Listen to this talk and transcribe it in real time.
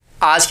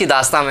आज की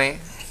दास्तां में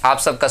आप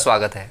सबका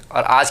स्वागत है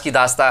और आज की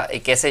दास्तां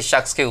एक ऐसे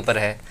शख्स के ऊपर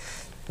है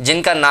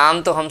जिनका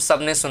नाम तो हम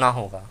सब ने सुना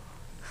होगा,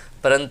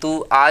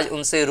 परंतु आज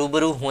उनसे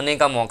रूबरू होने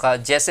का मौका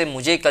जैसे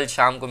मुझे कल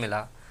शाम को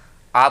मिला,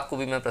 आपको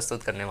भी मैं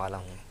प्रस्तुत करने वाला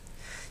हूँ।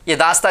 ये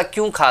दास्तां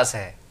क्यों ख़ास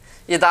है?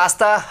 ये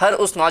दास्तां हर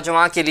उस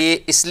नौजवान के लिए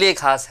इसलिए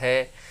ख़ास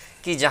है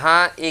कि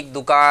जहाँ एक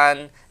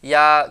दुकान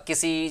या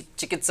किसी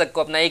चिकित्सक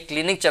को अपना एक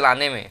क्लिनिक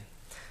चलाने में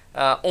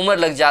उम्र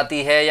लग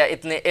जाती है या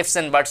इतने इफ्स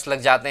एंड बट्स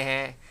लग जाते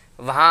हैं,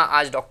 वहाँ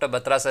आज डॉक्टर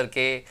बत्रा सर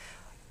के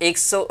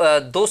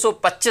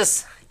 225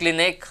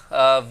 क्लिनिक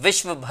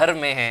विश्व भर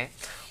में हैं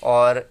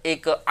और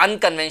एक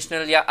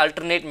अनकन्वेंशनल या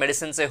अल्टरनेट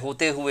मेडिसिन से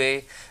होते हुए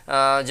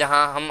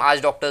जहाँ हम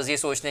आज डॉक्टर्स ये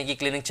सोचते हैं कि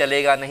क्लिनिक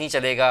चलेगा नहीं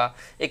चलेगा,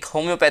 एक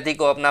होम्योपैथी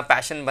को अपना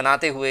पैशन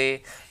बनाते हुए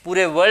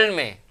पूरे वर्ल्ड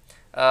में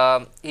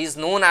he is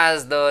known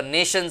as the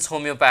Nations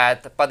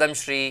homeopath Padma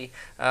Shri.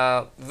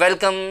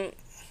 Welcome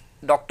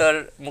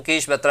doctor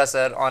Mukesh Batra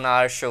sir on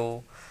our show.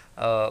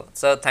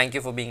 Sir, thank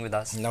you for being with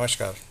us.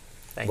 नमस्कार,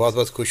 बहुत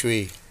बहुत खुश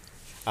हुई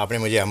आपने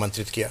मुझे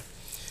आमंत्रित किया।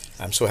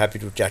 I am so happy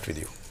to chat with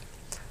you.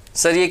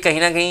 Sir, ये कहीं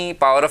ना कहीं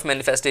पावर ऑफ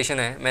मैनिफेस्टेशन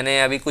है। मैंने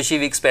अभी कुछ ही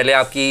वीक्स पहले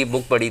आपकी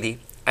बुक पढ़ी थी।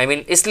 आई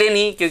मीन इसलिए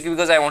नहीं क्योंकि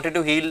because I wanted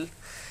to heal,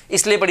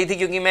 इसलिए पढ़ी थी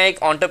क्योंकि मैं एक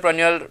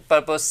एंटरप्रेन्योर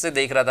पर्पस से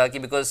देख रहा था कि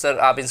बिकॉज सर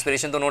आप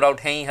इंस्पिरेशन तो नो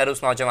डाउट हैं ही हर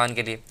उस नौजवान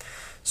के लिए।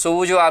 सो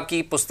वो जो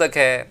आपकी पुस्तक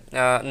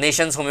है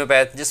नेशंस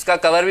होम्योपैथ, जिसका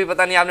कवर भी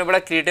पता नहीं आपने बड़ा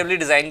क्रिएटिवली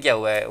डिज़ाइन किया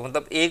हुआ है,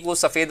 मतलब एक वो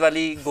सफ़ेद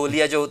वाली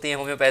गोलियाँ जो होती हैं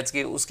होम्योपैथ्स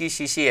की, उसकी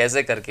शीशी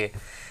ऐसे करके,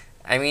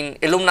 आई मीन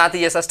इल्यूमिनाती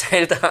जैसा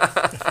स्टाइल था।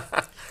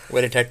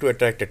 Well, it had to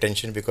attract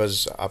attention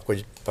because आपको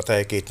पता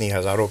है कि इतनी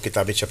हज़ारों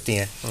किताबें छपती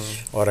हैं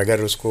और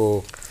अगर उसको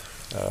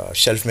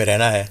शेल्फ में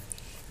रहना है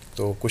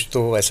तो कुछ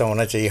तो ऐसा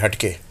होना चाहिए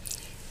हटके।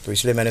 तो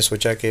इसलिए मैंने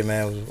सोचा कि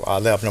मैं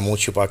आधा अपना मुंह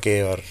छुपा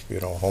के और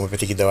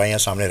होम्योपैथी की दवाइयाँ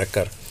सामने रख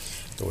कर,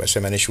 तो वैसे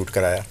मैंने शूट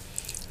कराया।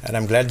 And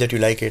I am glad that you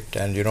like it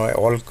and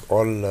all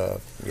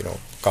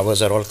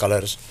covers are all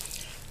colours.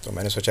 तो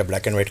मैंने सोचा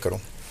ब्लैक एंड वाइट करूँ।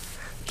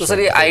 तो सर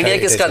ये आइडिया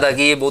किसका था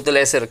कि ये बोतल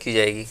ऐसे रखी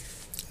जाएगी?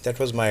 That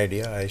was my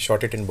idea. I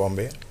shot it in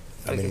Bombay.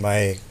 I mean,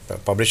 my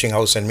publishing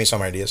house sent me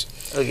some ideas.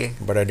 Okay.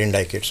 But I didn't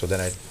like it, so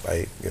then I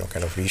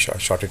kind of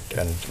shot it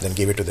and then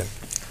gave it to them.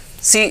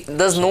 See,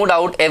 there's no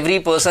doubt every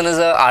person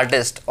is a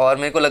artist. और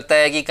मेरे को लगता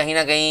है कि कहीं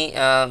ना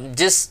कहीं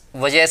जिस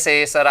वजह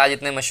से सर आज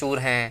इतने मशहूर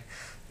हैं,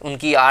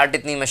 उनकी आर्ट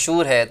इतनी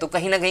मशहूर है, तो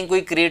कहीं ना कहीं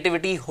कोई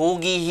क्रिएटिविटी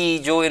होगी ही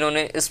जो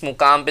इन्होंने इस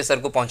मुकाम पे सर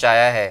को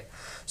पहुंचाया है।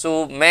 सो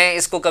मैं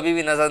इसको कभी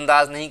भी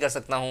नज़रअंदाज नहीं कर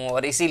सकता हूँ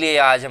और इसीलिए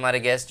आज हमारे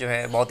गेस्ट जो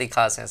हैं बहुत ही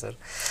ख़ास हैं।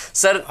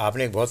 सर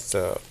आपने एक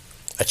बहुत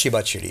अच्छी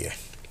बात छेड़ी है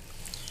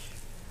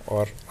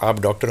और आप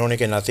डॉक्टर होने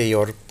के नाते ही,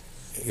 और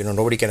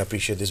nobody can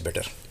appreciate this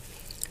better.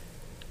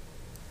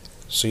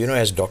 So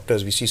as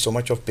doctors we see so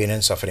much of pain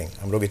and suffering.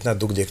 हम लोग इतना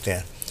दुख देखते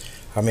हैं।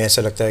 हमें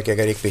ऐसा लगता है कि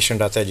अगर एक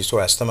पेशेंट आता है जिसको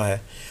अस्थमा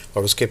है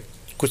और उसके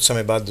कुछ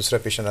समय बाद दूसरा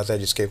पेशेंट आता है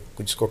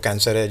जिसको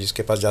कैंसर है,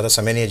 जिसके पास ज़्यादा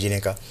समय नहीं है जीने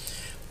का,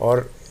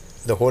 और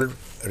the whole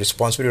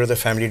responsibility of the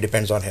family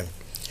depends on him.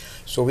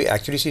 So we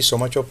actually see so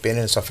much of pain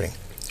and suffering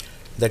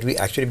that we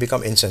actually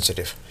become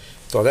insensitive.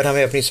 तो अगर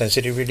हमें अपनी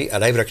sensitivity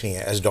alive रखनी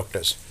है as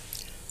doctors,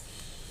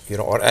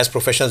 or as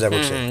professionals I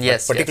would say,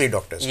 yes, particularly yes.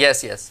 doctors,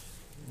 yes,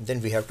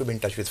 then we have to be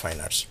in touch with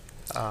fine arts.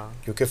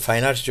 क्योंकि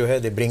fine arts जो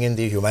है, they bring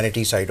in the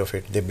humanity side of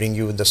it, they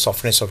bring you the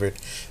softness of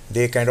it,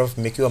 they kind of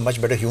make you a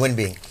much better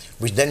human being,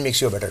 which then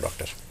makes you a better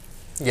doctor.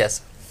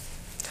 Yes.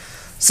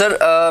 Sir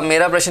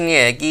मेरा प्रश्न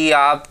ये है कि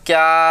आप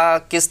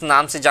किस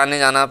नाम से जाने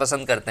जाना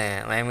पसंद करते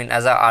हैं? I mean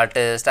as a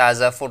artist,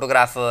 as a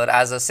photographer,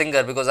 as a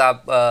singer, because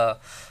आप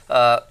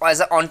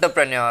एज अ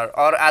एंटरप्रेन्योर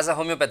और as a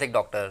homeopathic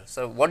doctor.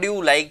 Sir what do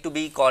you like to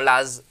be called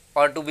as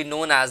और to be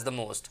known as the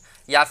most,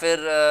 या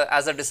फिर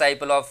as a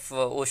disciple of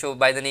Osho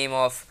by the name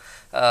of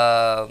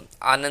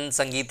Anand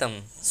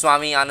Sangeetam,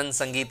 Swami Anand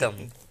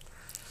Sangeetam?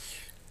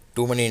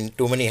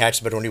 Too many hats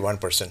but only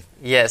one person.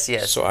 Yes.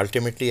 So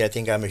ultimately I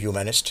think I'm a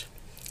humanist.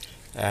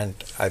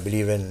 And I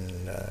believe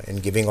in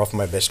giving of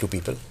my best to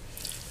people.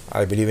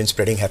 I believe in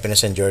spreading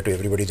happiness and joy to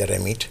everybody that I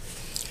meet.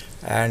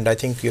 And I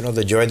think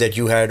the joy that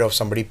you had of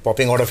somebody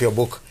popping out of your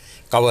book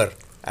cover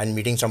and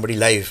meeting somebody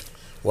live,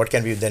 what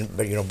can be then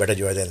better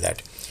joy than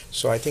that?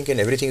 So I think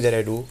in everything that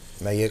I do,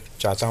 मैं ये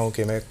चाहता हूँ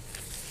कि मैं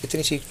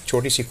इतनी सी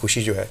छोटी सी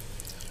खुशी जो है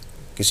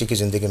किसी की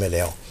ज़िंदगी में ले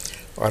आऊँ।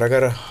 और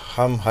अगर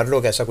हम हर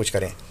लोग ऐसा कुछ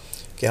करें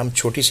कि हम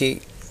छोटी सी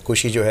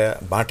खुशी जो है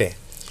बांटें,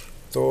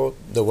 तो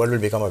the world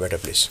will become a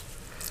better place.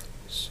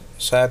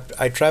 So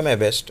I try my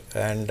best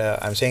and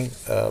I'm saying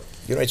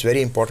it's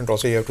very important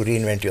also you have to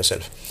reinvent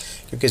yourself,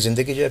 क्योंकि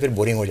ज़िंदगी जो है फिर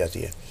बोरिंग हो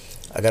जाती है।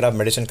 अगर आप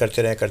मेडिसिन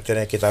करते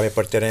रहें, किताबें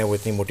पढ़ते रहें, वो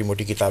इतनी मोटी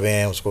मोटी किताबें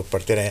हैं, उसको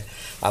पढ़ते रहें,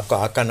 आपका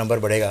आँख का नंबर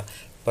बढ़ेगा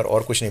पर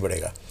और कुछ नहीं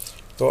बढ़ेगा।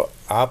 तो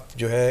आप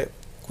जो है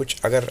कुछ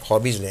अगर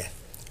हॉबीज़ लें,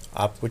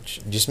 आप कुछ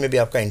जिसमें भी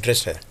आपका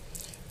इंटरेस्ट है,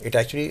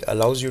 it actually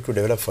allows you to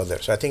develop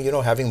further. So I think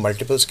having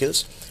multiple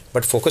skills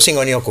but focusing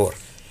on your core,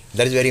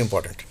 that is very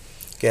important.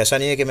 कि ऐसा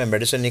नहीं है कि मैं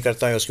मेडिसिन नहीं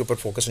करता हूँ या उसके ऊपर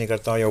फोकस नहीं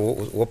करता हूँ या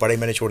वो पढ़ाई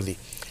मैंने छोड़ दी,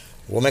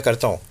 वो मैं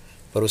करता हूँ,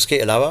 पर उसके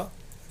अलावा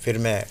फिर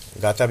मैं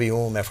गाता भी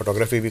हूँ, मैं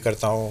फ़ोटोग्राफी भी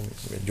करता हूँ,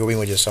 जो भी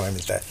मुझे समय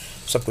मिलता है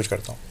सब कुछ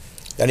करता हूँ।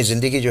 यानी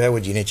ज़िंदगी जो है वो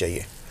जीनी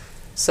चाहिए।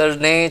 सर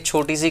ने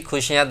छोटी सी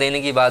खुशियाँ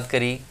देने की बात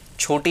करी,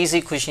 छोटी सी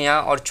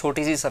खुशियाँ और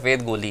छोटी सी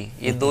सफ़ेद गोली,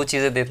 ये दो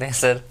चीज़ें देते हैं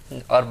सर,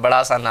 और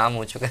बड़ा सा नाम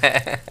हो चुका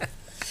है।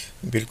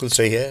 बिल्कुल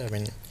सही है। I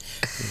mean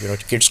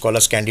kids call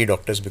us candy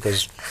doctors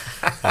because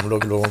हम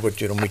लोगों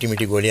को मीठी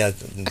मीठी गोलियाँ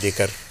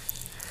देकर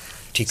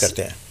ठीक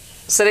करते हैं।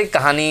 सर एक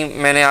कहानी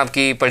मैंने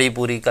आपकी पढ़ी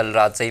पूरी, कल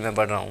रात से ही मैं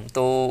पढ़ रहा हूँ।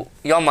 तो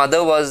your mother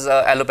was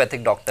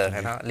allopathic doctor,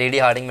 है ना, लेडी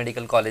हार्डिंग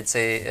मेडिकल कॉलेज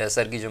से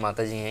सर की जो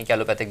माता जी हैं,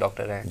 एलोपैथिक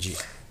डॉक्टर हैं जी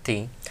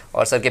थी,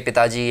 और सर के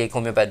पिताजी एक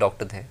होम्योपैथ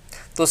डॉक्टर थे।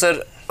 तो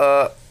sir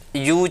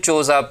you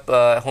chose up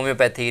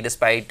homeopathy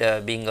despite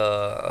being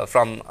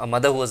from a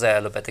mother who was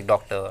allopathic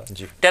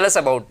doctor. Tell us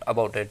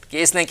about it,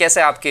 कि इसने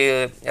कैसे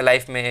आपके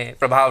लाइफ में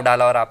प्रभाव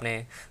डाला और आपने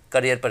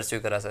करियर परस्यू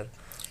करा सर।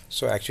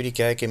 सो एक्चुअली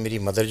क्या है कि मेरी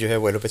मदर जो है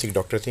वो एलोपैथिक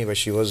डॉक्टर थी, but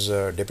she was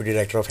deputy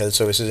director of health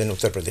services in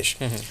Uttar Pradesh.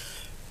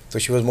 तो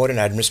she was more in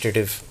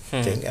administrative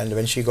thing, and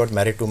when she got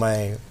married to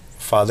my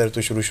father,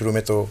 तो शुरू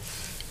में तो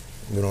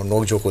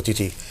नोक झोंक होती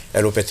थी,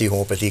 एलोपैथी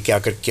होम्योपैथी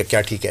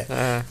क्या ठीक है,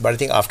 but I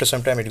think after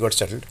some time it got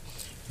settled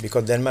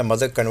because then my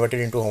mother converted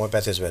into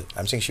homeopathy as well.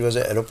 I'm saying she was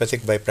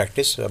allopathic by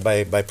practice,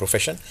 by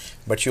profession,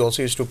 but she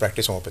also used to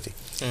practice homeopathy.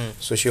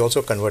 So she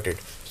also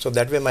converted. So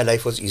that way my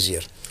life was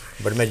easier.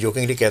 But मैं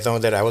jokingly कहता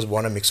हूँ that I was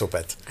born a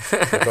mixopath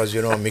because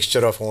a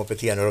mixture of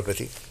homeopathy and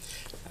allopathy.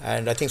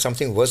 And I think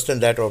something worse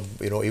than that, or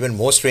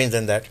even more strange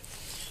than that,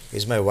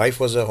 is my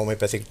wife was a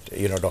homeopathic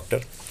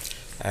doctor,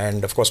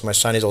 and of course my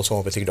son is also a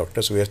homeopathic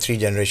doctor. So we have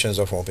 3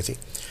 generations of homeopathy.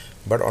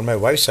 But on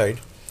my wife's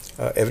side,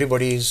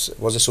 everybody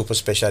was a super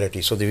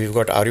specialty. So we've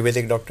got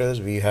Ayurvedic doctors,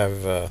 we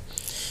have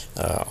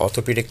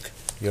orthopedic,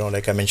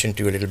 like I mentioned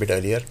to you a little bit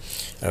earlier.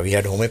 We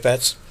had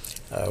homeopaths,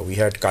 we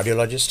had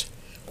cardiologists,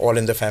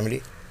 all in the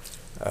family.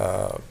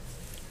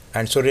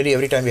 And so really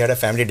every time we had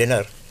a family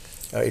dinner,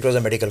 it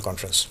was a medical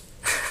conference.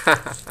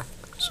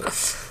 So.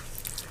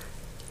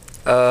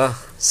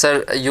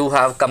 Sir you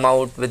have come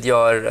out with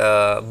your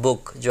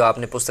book, जो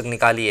आपने पुस्तक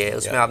निकाली है,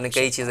 उसमें आपने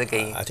कई चीज़ें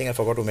कही। I think I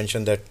forgot to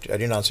mention that I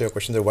didn't answer your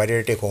question that why did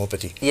I take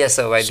homeopathy? Yes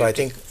sir, why so I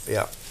think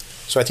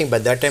So I think by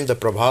that time the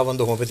prabhav on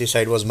the homeopathy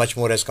side was much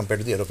more as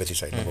compared to the allopathy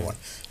side, number one.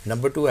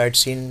 Number two, I had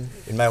seen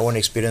in my own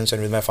experience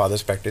and with my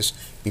father's practice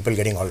people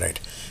getting all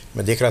right.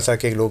 मैं देख रहा था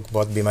कि लोग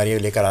बहुत बीमारियाँ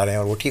लेकर आ रहे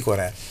हैं और वो ठीक हो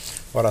रहे हैं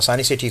और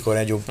आसानी से ठीक हो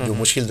रहे हैं, जो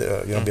मुश्किल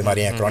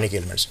बीमारियाँ हैं, chronic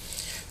ailments.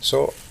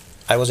 So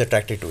I was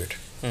attracted to it.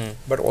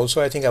 But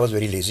also I think I was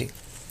very lazy,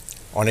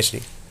 honestly,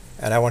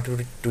 and I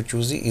wanted to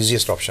choose the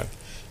easiest option.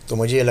 तो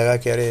मुझे ये लगा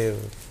कि अरे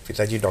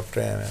पिताजी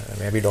डॉक्टर हैं,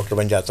 मैं भी डॉक्टर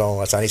बन जाता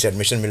हूँ, आसानी से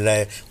एडमिशन मिल रहा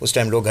है। उस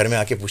टाइम लोग घर में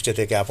आके पूछते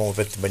थे कि आप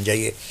होम्योपैथ बन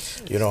जाइए,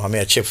 हमें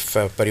अच्छे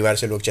परिवार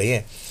से लोग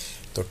चाहिए।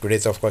 तो टुडे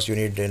तो of course you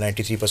need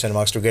 93%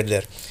 marks to get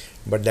there,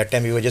 but that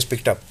time we were just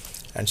picked up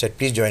and said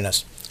please join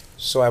us.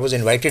 So I was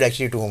invited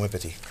actually to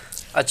homeopathy.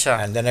 अच्छा।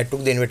 And then I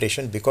took the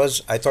invitation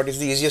because I thought is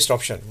the easiest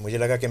option. मुझे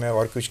लगा कि मैं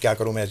और कुछ क्या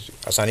करूँ, मैं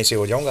आसानी से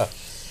हो जाऊँगा।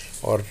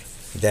 और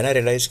देन आई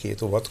रियलाइज़ कि ये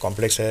तो बहुत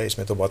कॉम्प्लेक्स है,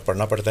 इसमें तो बहुत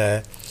पढ़ना पड़ता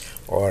है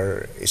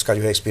और इसका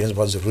जो है एक्सपीरियंस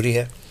बहुत ज़रूरी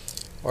है।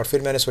 और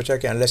फिर मैंने सोचा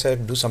कि unless I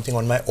do something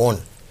on my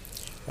own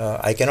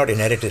I can not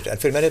inherit it. And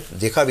फिर मैंने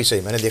देखा भी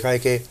सही, मैंने देखा है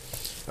कि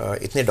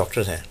इतने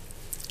डॉक्टर्स हैं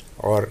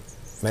और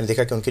मैंने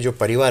देखा कि उनके जो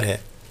परिवार है,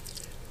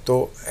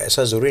 तो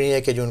ऐसा ज़रूरी नहीं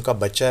है कि जो उनका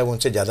बच्चा है वो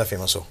उनसे ज़्यादा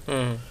फेमस हो।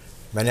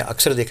 मैंने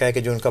अक्सर देखा है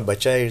कि जो उनका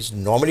बच्चा है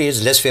normally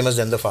is less famous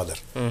than the father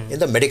in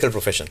the medical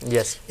profession.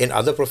 In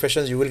other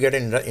professions you will get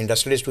an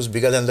industrialist who is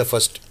bigger than the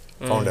first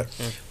founder,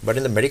 but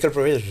in the medical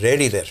profession it's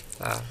rarely there.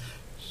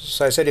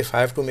 So I said if I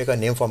have to make a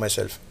name for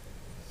myself,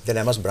 then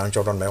I must branch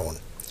out on my own.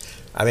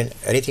 I mean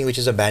anything which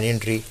is a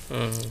banyan tree,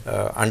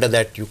 under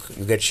that you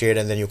get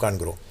shade and then you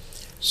can't grow.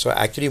 So I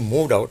actually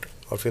moved out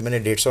और फिर मैंने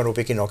 150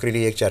 रुपये की नौकरी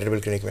ली एक charitable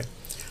clinic में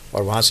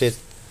और वहाँ से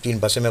 3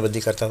 बसें में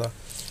बदली करता था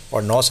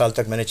और 9 साल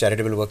तक मैंने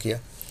चैरिटेबल वर्क किया।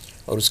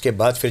 और उसके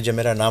बाद फिर जब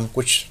मेरा नाम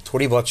कुछ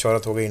थोड़ी बहुत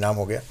शोहरत हो गई, नाम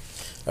हो गया,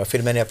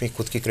 फिर मैंने अपनी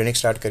खुद की क्लिनिक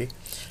स्टार्ट करी।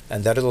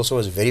 And that is also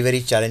was very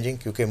very challenging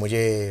क्योंकि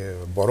मुझे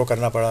बोरो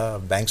करना पड़ा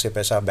बैंक से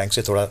पैसा, बैंक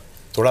से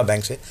थोड़ा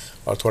बैंक से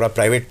और थोड़ा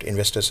प्राइवेट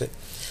इन्वेस्टर से।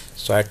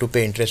 So I had to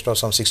pay interest of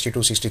some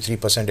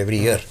 62-63% every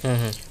year,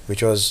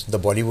 which was the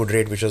Bollywood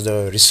rate, which was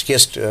the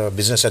riskiest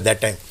business at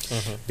that time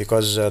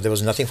because there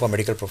was nothing for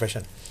medical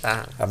profession.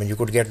 I mean you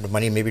could get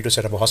money may be to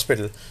set up a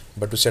hospital,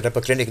 but to set up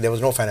a clinic there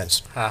was no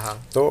finance.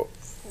 तो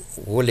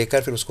वो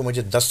लेकर फिर उसको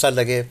मुझे 10 साल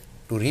लगे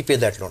to repay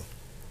that loan.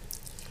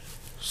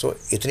 So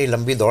इतनी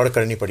लंबी दौड़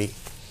करनी पड़ी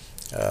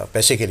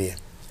पैसे के लिए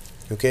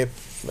क्योंकि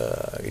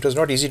it was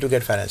not easy to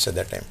get finance at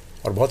that time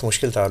और बहुत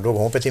मुश्किल था। लोग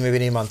होम्योपैथी में भी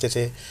नहीं मानते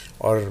थे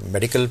और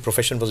medical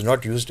profession was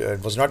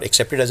not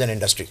accepted as an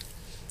industry.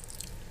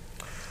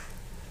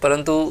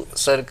 परंतु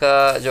सर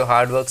का जो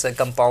हार्ड वर्क है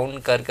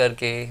कंपाउंड कर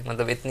के,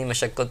 मतलब इतनी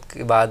मशक्क़त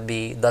के बाद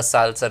भी 10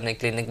 साल सर ने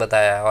क्लिनिक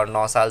बताया और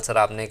 9 साल सर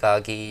आपने कहा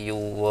कि यू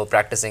वो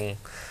प्रैक्टिसिंग,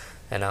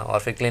 है ना, और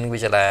फिर क्लिनिक भी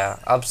चलाया।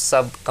 अब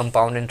सब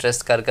कंपाउंड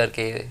इंटरेस्ट कर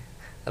के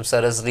अब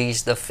sir has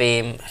reach the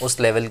fame उस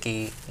लेवल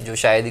की जो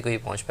शायद ही कोई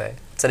पहुंच पाए।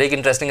 सर एक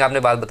इंटरेस्टिंग आपने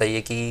बात बताई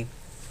है कि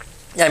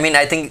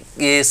आई थिंक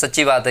ये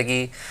सच्ची बात है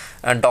कि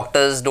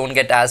doctors don't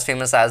get as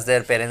famous as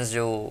their parents,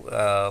 जो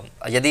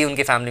यदि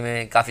उनके फैमिली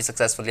में काफ़ी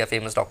सक्सेसफुल या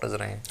फेमस डॉक्टर्स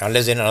रहे हैं।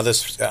 Unless in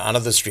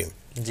another stream.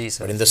 जी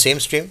sir. But in the same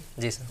stream,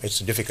 जी सर।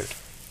 it's difficult.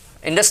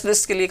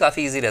 इंडस्ट्रियलिस्ट के लिए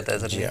काफ़ी इजी रहता है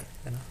सर। जी, है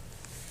ना।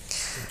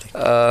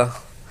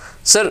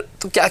 सर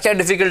तो क्या क्या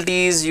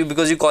difficulties you,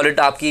 because you call it,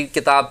 आपकी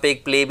किताब पे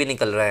एक प्ले भी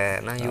निकल रहा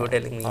है ना, you were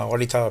telling me.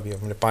 Already था, अभी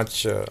हमने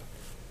 5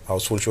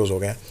 हाउसफुल शोज हो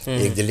गए हैं।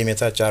 एक दिल्ली में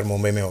था, 4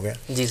 मुंबई में हो गए।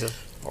 जी सर।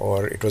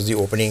 और it was the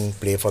opening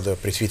play for the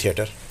Prithvi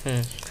theatre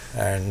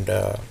and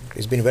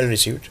it's been well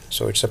received,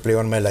 so it's a play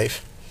on my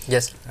life.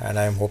 Yes. And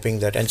I am hoping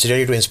that, and it's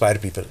ready to inspire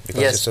people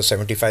because Yes. it's a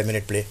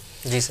 75-minute play.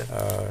 Ji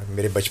sir.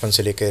 मेरे बचपन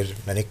से लेकर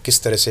मैंने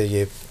किस तरह से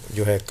ये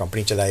जो है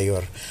कंपनी चलाई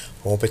और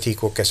होम्योपैथी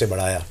को कैसे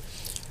बढ़ाया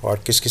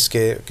और किस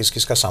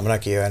किस का सामना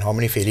किया, and how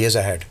many failures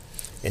I had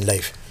in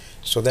life,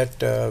 so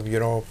that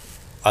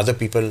other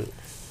people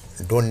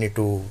don't need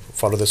to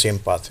follow the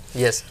same path.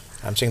 Yes.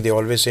 I'm saying they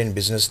always say in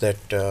business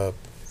that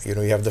you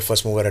have the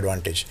first mover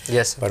advantage.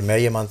 Yes. पर मैं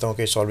ये मानता हूँ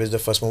कि it's always the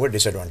first mover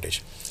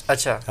disadvantage.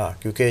 अच्छा। हाँ,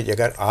 क्योंकि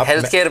अगर आप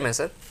हेल्थ केयर में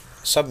सर,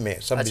 सब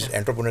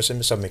एंटरप्रेन्योरशिप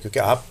में, सब में, क्योंकि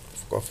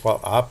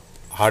आप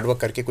हार्ड वर्क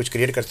करके कुछ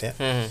क्रिएट करते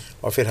हैं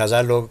और फिर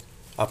 1000 लोग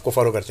आपको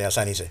फॉलो करते हैं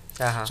आसानी से,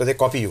 सो दे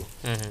copy you,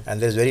 and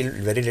there is very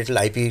very little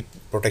IP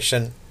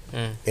protection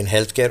in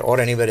health care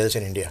और anywhere else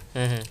in India.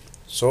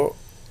 So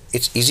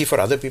it's easy for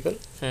other people,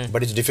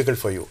 but it's difficult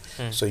for you.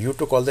 So you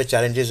took all the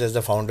challenges as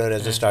the founder,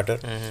 as the starter,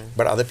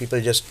 but other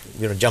people just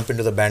jump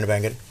into the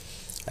bandwagon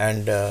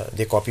and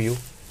they copy you,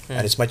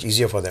 and it's much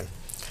easier for them.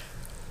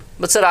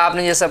 But sir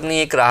आपने जैसे अपनी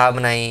एक राह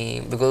बनाई,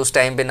 because उस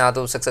time पे ना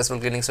तो सक्सेसफुल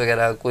क्लिनिक्स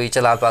वगैरह कोई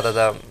चला पाता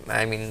था,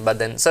 I mean, but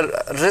then sir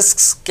risk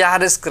क्या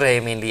रिस्क रहे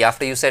मेनली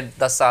आफ्टर यू सेड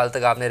 10 साल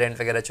तक आपने रेंट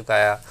वगैरह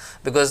चुकाया,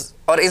 बिकॉज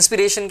और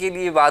इंस्पिरेशन के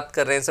लिए बात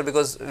कर रहे हैं sir,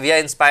 because we are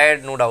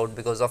inspired no doubt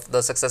because of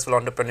the successful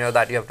entrepreneur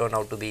that you have turn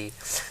out to be,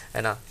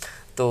 है ना.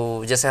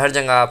 तो जैसे हर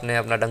जगह आपने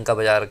अपना डंका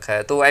बजा रखा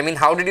है, तो I mean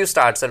how did you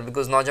start sir,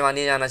 because नौजवान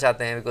ये जाना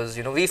चाहते हैं, because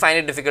we find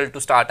it difficult to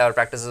start our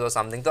practices और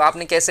समथिंग, तो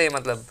आपने कैसे,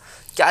 मतलब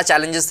क्या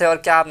चैलेंजेस थे और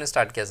क्या आपने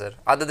स्टार्ट किया sir,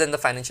 other than the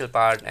financial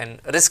part, and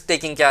risk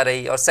taking क्या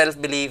रही, और self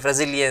belief,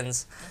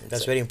 resilience.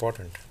 That's very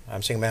important. I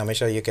am saying, मैं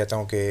हमेशा ये कहता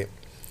हूँ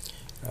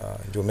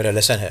कि जो मेरा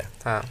लेसन है,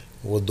 हाँ,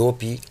 वो 2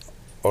 P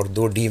और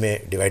 2 D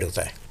में डिवाइड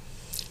होता है.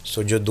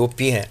 सो जो 2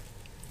 P हैं,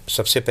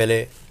 सबसे पहले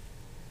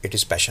इट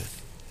इज़ पैशन.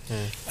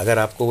 अगर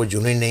आपको वो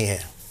जुनून नहीं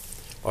है,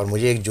 और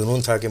मुझे एक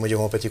जुनून था कि मुझे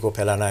होम्योपैथी को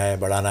फैलाना है,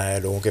 बढ़ाना है,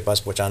 लोगों के पास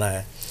पहुंचाना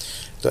है,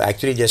 तो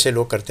एक्चुअली जैसे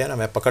लोग करते हैं ना,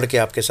 मैं पकड़ के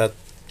आपके साथ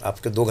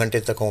आपके 2 घंटे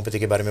तक होम्योपैथी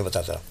के बारे में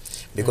बताता,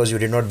 because you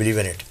did not believe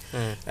in it,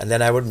 and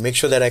then I would make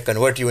sure that I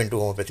convert you into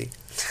homeopathy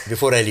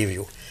before I leave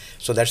you.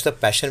 So that's the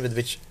passion with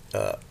which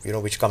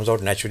which comes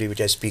out naturally,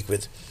 which I speak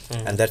with,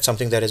 and that's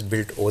something that has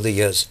built over the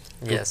years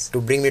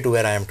to bring me to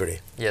where I am today.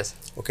 Yes.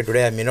 Okay,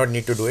 today I may not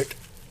need to do it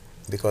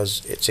because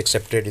it's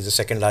accepted, it's the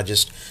second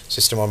largest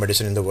system of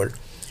medicine in the world.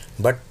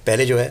 But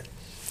पहले जो है,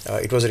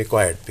 it was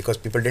required because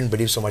people didn't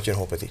believe so much in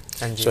homeopathy.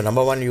 So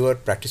number one, you were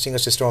practicing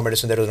a system of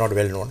medicine that was not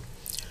well known,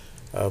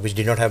 which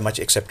did not have much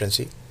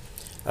acceptancy,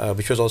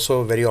 which was also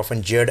very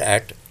often jeered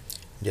at.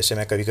 जैसे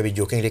मैं कभी कभी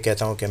jokingly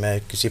कहता हूँ कि मैं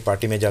किसी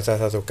party में जाता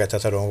था तो कहता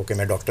था लोगों को कि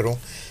मैं डॉक्टर हूँ.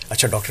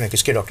 अच्छा, डॉक्टर हैं,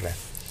 किसके डॉक्टर हैं?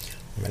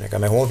 मैंने कहा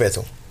मैं होम्योपैथ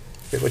हूँ.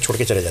 फिर वो छोड़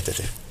के चले जाते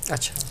थे.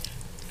 अच्छा.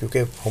 क्योंकि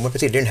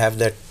homeopathy didn't have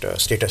that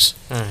status.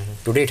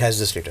 Today it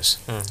has the status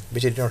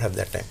which it did not have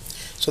that time.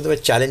 So there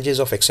were challenges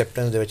of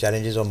acceptance, there were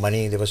challenges of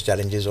money, there was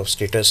challenges of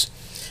status.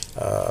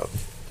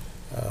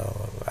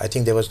 I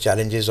think there was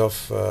challenges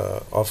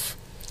of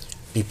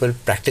people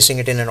practicing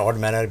it in an odd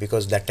manner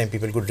because that time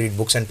people could read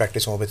books and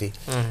practice homeopathy.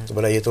 तो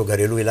बोला ये तो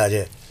घरेलू इलाज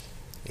है,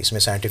 इसमें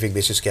scientific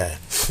basis क्या है,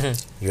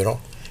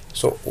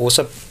 so वो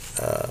सब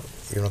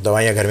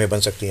दवाइयाँ घर में बन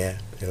सकती हैं,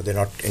 they're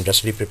not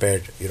industrially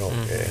prepared,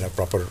 in a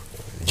proper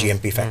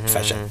GMP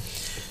fashion.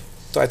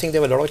 So I think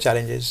there were a lot of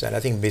challenges,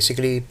 and I think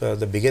basically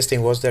the biggest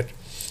thing was that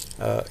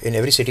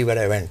in every city where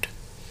I went,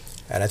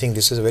 and I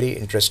think this is a very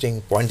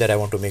interesting point that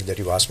I want to make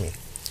that you asked me,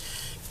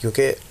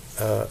 क्योंकि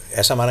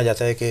ऐसा माना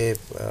जाता है कि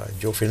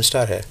जो film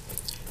star है,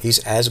 he is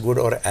as good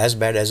और as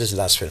bad as is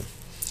last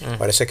film.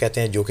 और ऐसे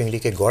कहते हैं जोकिंगली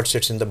कि God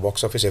sits in the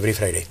box office every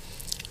Friday.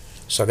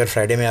 सो अगर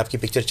फ्राइडे में आपकी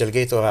पिक्चर चल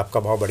गई तो आपका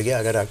भाव बढ़ गया,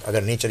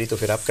 अगर नहीं चली तो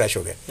फिर आप क्रैश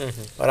हो गए.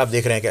 और आप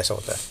देख रहे हैं कैसा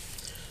होता है.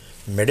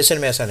 मेडिसिन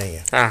में ऐसा नहीं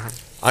है.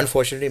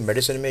 अनफॉर्चुनेटली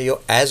मेडिसिन में यू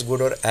एज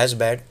गुड और as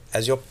bad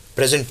as your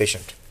present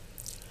patient.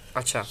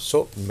 अच्छा.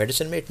 सो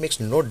मेडिसिन में it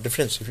makes no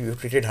difference if you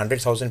treated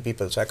 100,000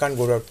 people. So I can't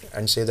go out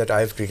and say that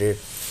I have treated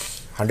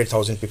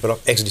 100,000 people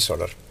of X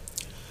disorder.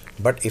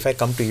 But if I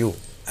come to you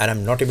and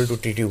I'm not able to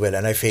treat you well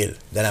and I fail,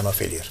 then I'm a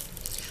failure.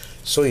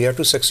 So you have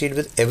to succeed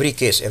with every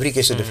case. Every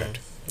case is different.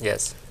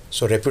 Yes.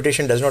 So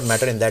reputation does not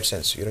matter in that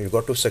sense. You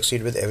got to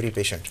succeed with every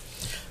patient,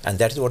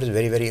 and that is what is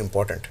very very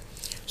important.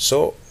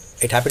 So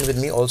it happened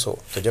with me also.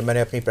 तो जब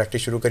मैंने अपनी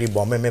practice शुरू करी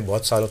बॉम्बे में,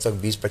 बहुत सालों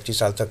तक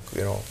 20-25 साल तक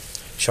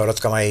शोहरत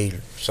कमाई,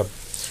 सब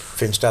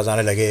फिल्म स्टार्स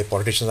आने लगे,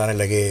 पॉलिटिशियंस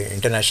आने लगे,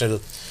 इंटरनेशनल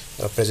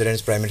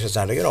प्रेसिडेंट्स, प्राइम मिनिस्टर्स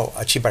आने लगे,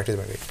 अच्छी प्रैक्टिस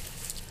बन गई.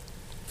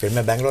 फिर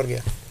मैं बैंगलोर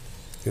गया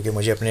क्योंकि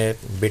मुझे अपने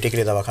बेटे के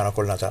लिए दवाखाना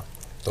खोलना था,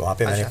 तो वहाँ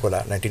पे मैंने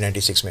खोला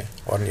 1996 में,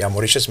 और या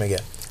मॉरिशस में गया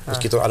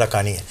उसकी तो अलग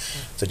कहानी है.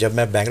 तो जब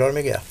मैं बैंगलोर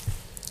में गया,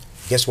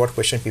 guess what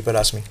question people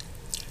ask me?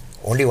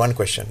 Only one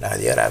question.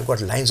 Here I've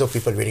got lines of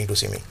people waiting to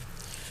see me.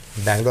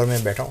 Bangalore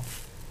में बैठा हूँ,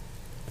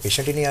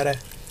 पेशेंट ही नहीं आ रहा है.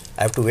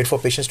 I have to wait for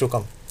patients to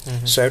come.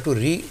 So I have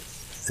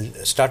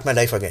to start my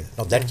life again.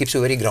 Now that keeps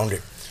you very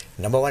grounded.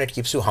 Number one, it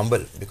keeps you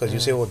humble because you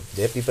say, oh,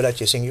 there people are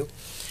chasing you.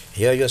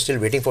 Here you are still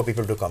waiting for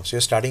people to come. So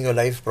you're starting your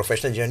life,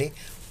 professional journey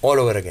all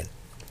over again.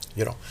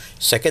 You know.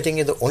 Second thing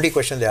is, the only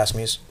question they ask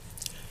me is,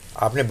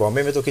 आपने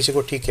बॉम्बे में तो किसी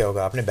को ठीक किया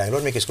होगा, आपने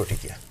बैंगलोर में किसको ठीक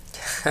किया?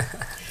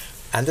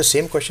 And the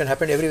same question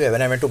happened everywhere.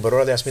 When I went to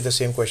Baroda, they asked me the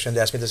same question.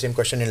 They asked me the same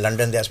question in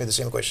London. They asked me the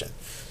same question.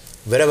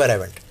 Wherever I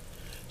went.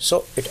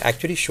 So it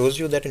actually shows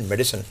you that in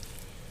medicine,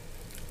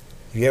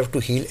 you have to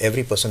heal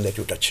every person that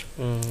you touch.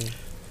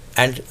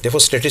 And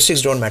therefore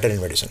statistics don't matter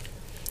in medicine.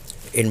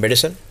 In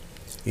medicine,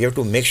 you have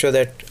to make sure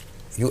that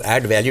you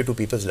add value to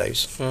people's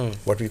lives,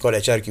 what we call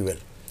HRQL.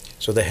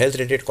 So the health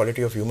related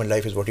quality of human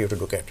life is what you have to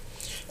look at.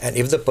 And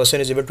if the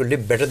person is able to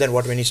live better than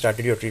what when he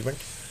started your treatment,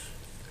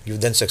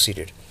 you've then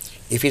succeeded.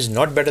 If he's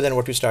not better than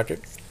what you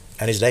started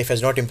and his life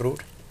has not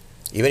improved,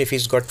 even if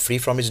he's got free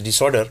from his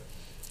disorder,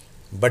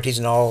 but he's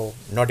now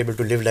not able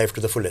to live life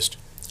to the fullest,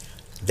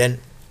 then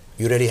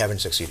you really haven't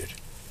succeeded.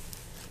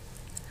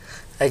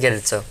 I get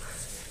it, sir.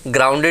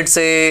 Grounded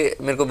से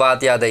मेरे को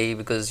बात याद आई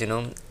because you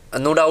know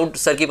no doubt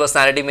sir की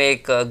personality में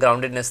एक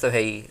groundedness तो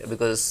है ही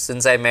because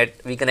since I met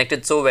we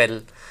connected so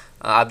well.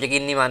 आप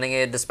यकीन नहीं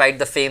मानेंगे, despite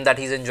the fame that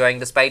he's enjoying,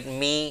 despite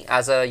me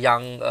as a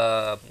young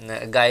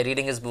guy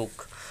reading his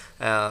book,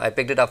 I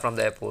picked it up from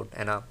the airport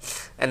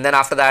and then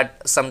after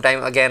that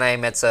sometime again I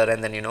met sir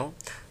and then you know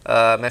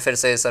मैं फिर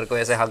से sir को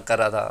ऐसे हग कर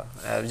रहा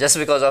था just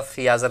because of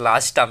he has a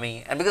large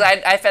tummy and because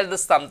I felt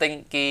this something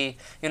कि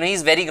you know he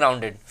is very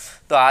grounded.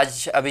 तो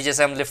आज अभी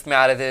जैसे हम लिफ्ट में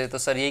आ रहे थे तो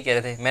सर यही कह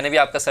रहे थे, मैंने भी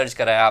आपका सर्च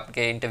करा है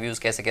आपके इंटरव्यूज़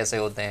कैसे कैसे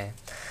होते हैं.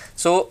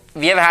 So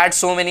we have had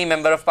so many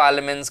member of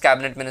parliaments,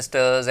 cabinet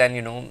ministers and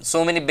you know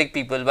so many big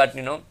people, but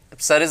you know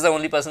sir is the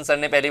only person. Sir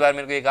ने पहली बार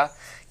मेरे को ये कहा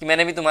कि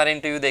मैंने भी तुम्हारे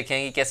इंटरव्यू देखे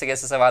हैं कि कैसे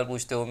कैसे सवाल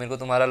पूछते हो, मेरे को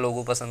तुम्हारा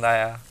लोगो पसंद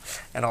आया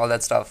and all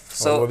that stuff.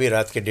 So वो भी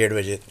रात के 1:30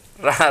 बजे.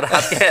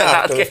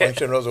 रात के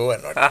function was over,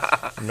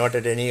 not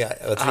at any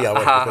earthly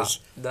hour because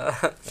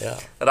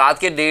रात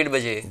के 1:30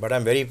 बजे. But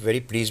I'm very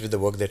very pleased with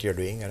the work that you're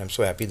doing and I'm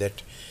so happy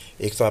that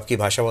एक तो आपकी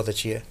भाषा बहुत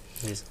अच्छी है,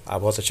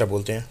 आप बहुत अच्छा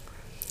बोलते हैं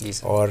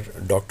और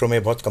डॉक्टरों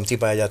में बहुत कमती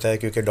पाया जाता है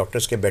क्योंकि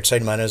डॉक्टर्स के बेड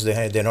साइड मैनर्स दे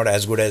हैं, they not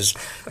as good as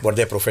what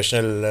their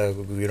professional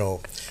you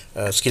know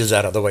skills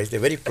are. Otherwise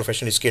they're very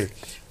professionally skilled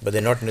but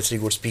they're not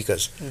necessarily good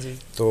speakers.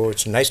 So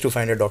it's nice to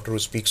find a doctor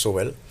who speaks so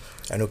well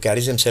and who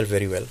carries himself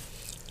very well.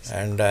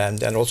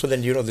 And also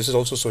then you know this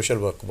is also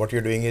social work. What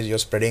you're doing is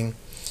you're spreading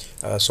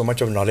so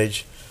much of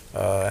knowledge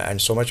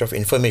and so much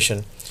of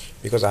information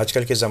because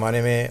आजकल के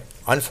ज़माने में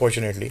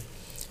unfortunately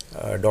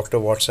Dr.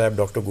 WhatsApp,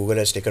 Dr. Google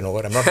has taken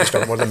over. I'm not just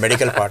talking about the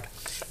medical part,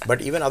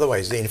 but even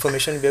otherwise, the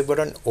information, we have got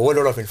an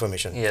overload of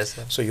information. Yes,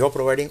 sir. So you're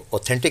providing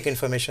authentic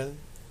information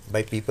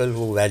by people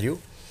who value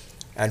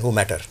and who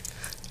matter.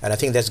 And I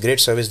think that's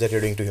great service that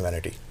you're doing to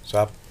humanity. So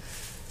आप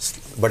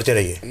बढ़ते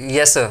रहिए.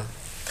 Yes, sir.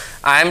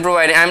 I'm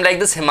like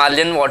this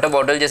Himalayan water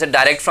bottle जैसे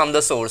direct from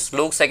the source.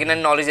 लोग second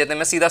hand knowledge देते हैं,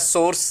 मैं सीधा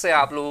source से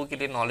आप लोगों के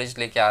लिए knowledge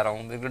लेके आ रहा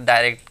हूँ, बिल्कुल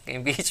direct के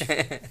बीच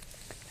में.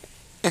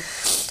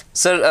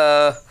 Sir,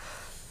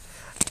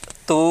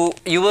 तो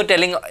यू वर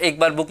टेलिंग, एक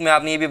बार बुक में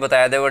आपने ये भी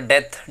बताया था वो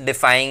डेथ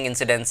डिफाइंग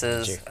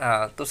इंसिडेंसेस.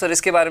 तो सर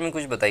इसके बारे में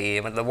कुछ बताइए,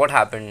 मतलब व्हाट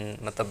हैपेंड,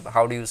 मतलब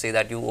how do you say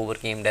that you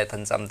overcame death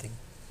and something.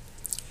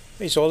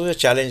 It's always a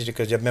challenge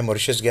because जब मैं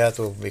मॉरिशस गया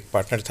तो एक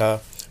पार्टनर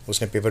था,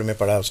 उसने पेपर में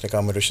पढ़ा, उसने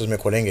कहा मॉरिशस में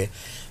खोलेंगे,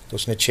 तो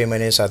उसने 6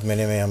 महीने 7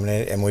 महीने में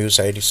हमने MOU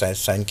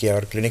साइन किया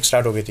और क्लिनिक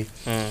स्टार्ट हो गई थी.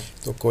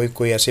 तो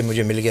कोई ऐसे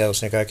मुझे मिल गया,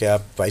 उसने कहा कि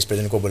आप वाइस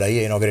प्रेसिडेंट को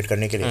बुलाइए इनॉग्रेट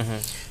करने के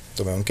लिए.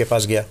 तो मैं उनके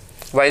पास गया,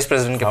 वाइस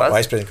प्रेसिडेंट के पास,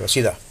 वाइस प्रेसिडेंट के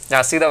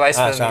पास सीधा वाइस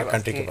प्रेसिडेंट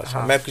कंट्री के पास.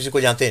 मैं किसी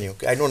को जानते ही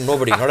नहीं, I don't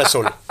nobody, not a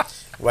soul.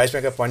 वाइस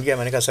में पहुंच गया,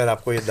 मैंने कहा सर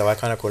आपको ये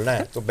दवाखाना खोलना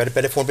है. तो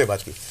पहले फ़ोन पे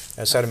बात की,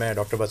 सर मैं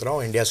डॉक्टर बत्रा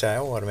हूँ, इंडिया से आया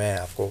हूँ और मैं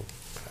आपको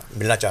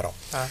मिलना चाह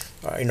रहा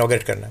हूँ,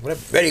 इनॉग्रेट करना है. बोले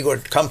very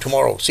good, come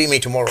tomorrow, see me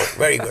tomorrow,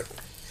 very good.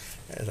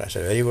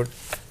 Sir very good.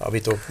 अभी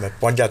तो मैं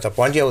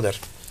पहुँच गया उधर.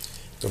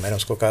 तो मैंने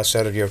उसको कहा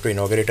sir you have to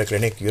inaugurate a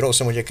clinic. You know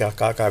उसने मुझे क्या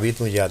कहा अभी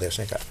तो मुझे याद है.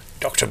 उसने कहा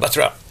doctor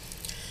Batra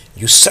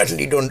you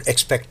certainly don't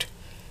expect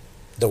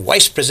the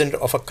vice president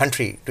of a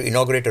country to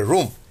inaugurate a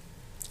room.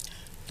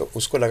 तो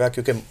उसको लगा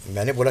क्योंकि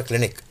मैंने बोला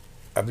क्लिनिक,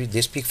 अभी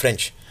they speak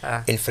French,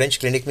 in French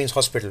clinic means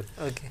hospital.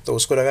 तो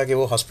उसको लगा कि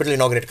वो हॉस्पिटल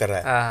इनॉग्रेट कर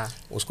रहा है.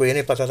 उसको ये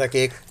नहीं पता था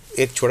कि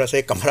एक छोटा सा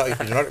एक कमरा.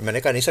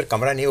 मैंने कहा नहीं सर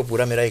कमरा नहीं, वो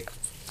पूरा मेरा एक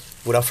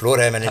पूरा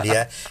फ्लोर है, मैंने लिया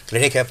है,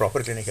 क्लिनिक है,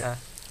 प्रॉपर क्लिनिक है.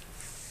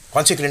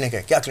 कौन सी क्लिनिक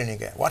है, क्या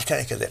क्लिनिक है, what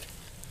clinic is that?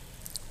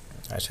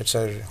 I said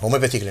sir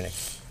homeopathy clinic.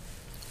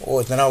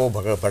 वो इतना वो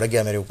भड़क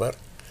गया मेरे ऊपर.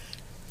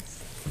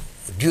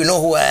 Do you know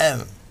who I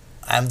am?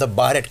 I am the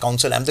bar at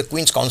council. I am the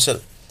Queen's Counsel.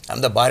 I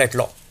am the bar at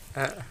law.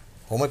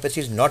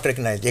 Homeopathy is not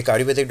recognized. एक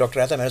Ayurvedic doctor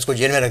आया था, मैंने उसको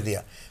जेल में रख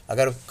दिया.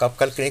 अगर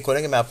कल क्लिनिक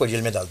खोलेंगे मैं आपको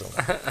जेल में डाल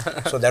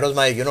दूंगा. So that was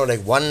my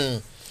like one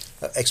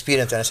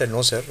experience. And I said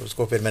no sir.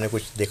 उसको फिर मैंने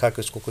कुछ देखा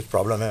कि उसको कुछ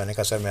प्रॉब्लम है. मैंने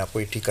कहा सर मैं आपको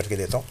ये ठीक करके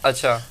देता हूँ.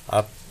 अच्छा.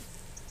 आप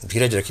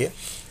धीरज रखिए,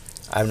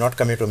 I am not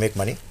coming to make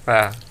money.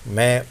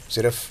 मैं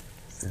सिर्फ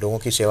लोगों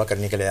की सेवा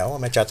करने के लिए आया हूँ.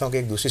 मैं चाहता हूँ कि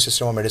एक दूसरी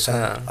सिस्टम ऑफ मेडिसिन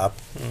आप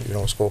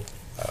उसको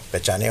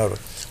पहचानें और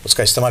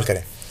उसका इस्तेमाल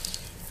करें.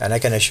 And I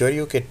can assure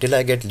you कि till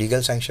I get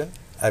legal sanction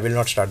I will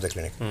not start the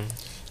clinic.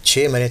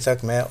 6 महीने तक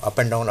मैं अप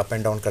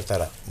एंड डाउन करता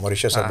रहा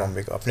मॉरिशस और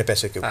बॉम्बे को अपने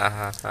पैसे के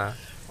ऊपर.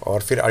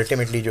 और फिर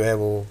अल्टीमेटली जो है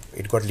वो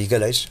it got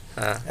legalized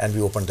and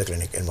we open the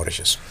clinic in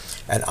Mauritius.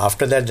 And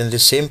after that then the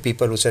same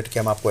people who said कि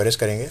हम आपको अरेस्ट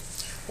करेंगे,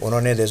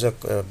 उन्होंने there is a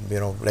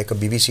like a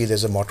BBC, there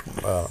is a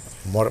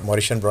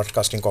Mauritian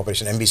broadcasting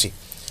corporation MBC.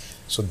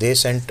 So they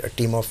sent a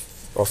team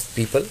of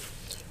people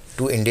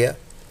to India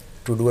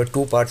to do a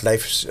 2-part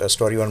life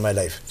story on my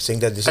life, saying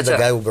that this is the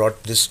guy who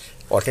brought this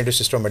alternative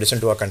system of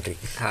medicine to our country,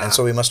 and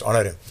so we must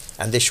honor him.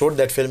 And they showed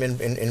that film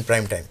in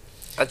prime time.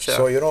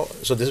 So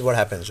so this is what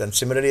happens. And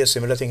similarly a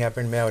similar thing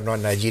happened. मैं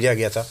Nigeria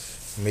गया था.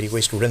 मेरी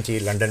कोई student थी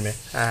London में,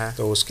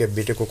 तो उसके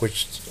बेटे को कुछ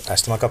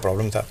अस्थमा का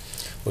प्रॉब्लम था.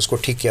 उसको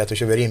ठीक किया तो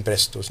शी वेरी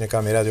इम्प्रेस्ड. तो उसने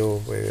कहा मेरा जो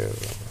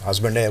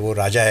हस्बैंड है वो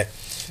राजा है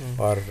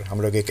और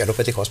हम लोग एक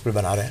एलोपैथिक हॉस्पिटल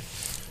बना रहे हैं,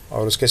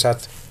 और उसके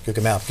साथ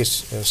क्योंकि मैं आपके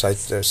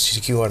साथ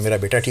सीखी हूँ और मेरा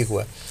बेटा ठीक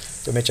हुआ,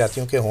 तो मैं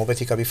चाहती हूँ कि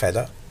होम्योपैथी का भी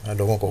फ़ायदा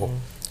लोगों को हो.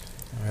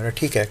 मेरा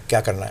ठीक है,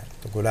 क्या करना है?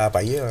 तो बोला आप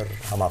आइए और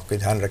हम आपके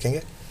ध्यान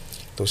रखेंगे.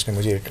 तो उसने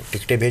मुझे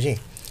टिकटें भेजी.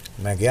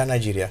 मैं गया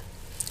नाइजीरिया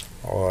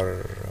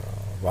और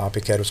वहाँ पे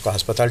खैर उसका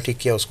अस्पताल ठीक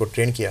किया, उसको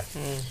ट्रेन किया.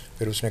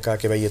 फिर उसने कहा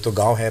कि भाई ये तो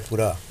गांव है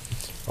पूरा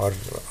और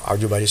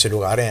आजू बाजू से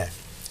लोग आ रहे हैं,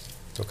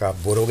 तो कहा आप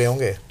बोर हो गए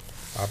होंगे,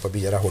 आप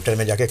अभी ज़रा होटल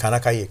में जाके खाना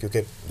खाइए. क्योंकि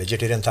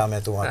वेजिटेरियन था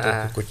मैं, तो वहाँ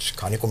तो कुछ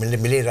खाने को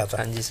मिल ही रहा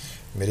था.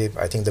 मेरे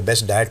I think the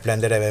best diet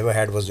plan that I ever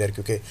had was there,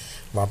 क्योंकि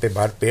वहाँ पे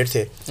बाहर पेड़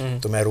थे,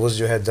 तो मैं रोज़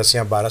जो है 10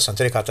 या 12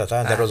 संतरे खाता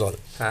था. That was all.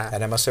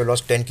 And I must have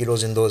lost 10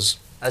 kilos in those.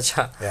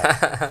 अच्छा.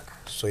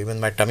 So even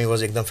my tummy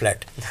was एकदम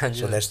flat.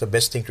 So that's the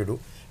best thing to do.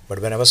 But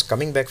when I was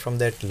coming back from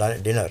that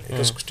dinner, it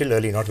was still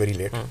early, not very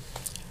late.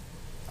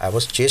 I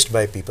was chased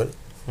by people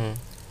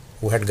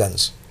who had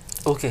guns.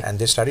 Okay.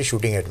 And they started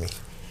shooting at me.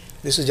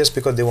 This is just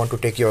because they want to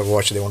take your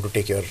watch, they want to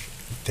take your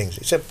things.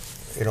 It's a,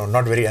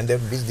 not very, and there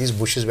are these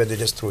bushes where they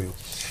just throw you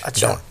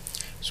down.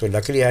 So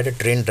luckily I had a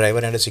trained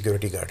driver and a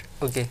security guard.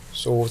 Okay.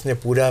 So उसने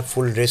पूरा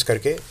full race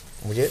करके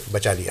मुझे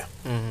बचा लिया.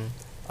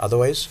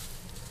 Otherwise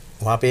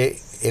वहाँ पे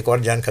एक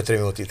और जान खतरे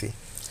में होती थी.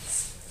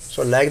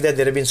 So like that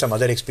there have been some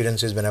other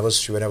experiences when I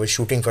was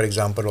shooting, for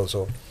example.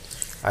 Also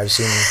I've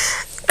seen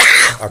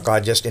a car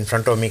just in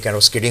front of me kind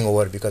of skidding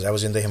over because I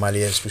was in the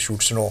Himalayas to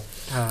shoot snow,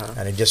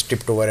 and it just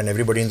tipped over and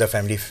everybody in the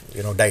family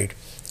died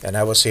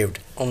and I was saved.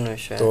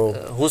 So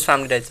whose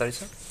family died? Sorry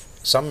sir.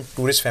 Some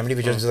tourist family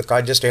which was the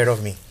car just ahead of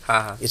me.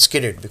 It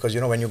skidded because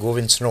when you go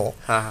in snow,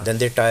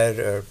 then they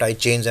tie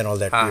chains and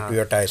all that to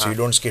your tires, so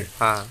you don't skid.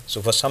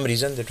 So for some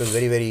reason it was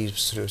very very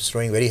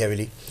snowing very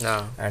heavily,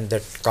 and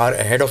that car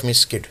ahead of me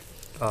skid,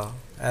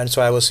 and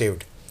so I was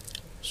saved.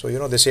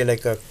 So they say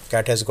like a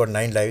cat has got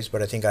 9 lives,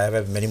 but I think I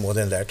have many more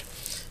than that,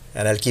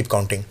 and I'll keep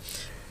counting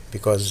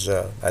because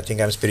I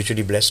think I'm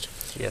spiritually blessed.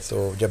 Yes. तो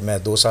जब मैं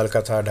 2 साल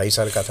का था 2.5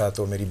 साल का था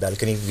तो मेरी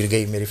बालकनी गिर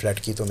गई मेरी फ्लैट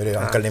की, तो मेरे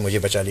अंकल ने मुझे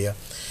बचा लिया.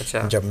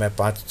 अच्छा. जब मैं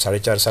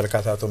 5-4.5 साल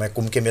का था तो मैं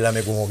कुंभ के मेला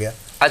में गुम हो गया.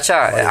 अच्छा.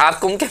 आप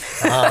कुंभ के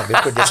हाँ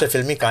बिल्कुल, जैसे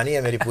फिल्मी कहानी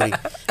है मेरी पूरी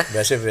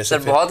वैसे सर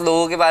बहुत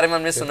लोगों के बारे में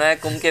हमने सुना है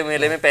कुंभ के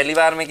मेले में. पहली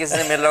बार मैं किसी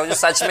से मिल रहा हूँ जो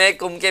सच में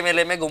कुंभ के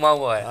मेले में घुमा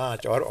हुआ है. हाँ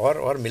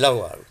और मिला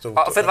हुआ.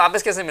 तो फिर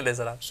वापस कैसे मिले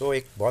सर आप? सो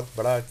एक बहुत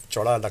बड़ा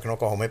चौड़ा लखनऊ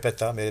का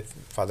होम्योपैथ था, मेरे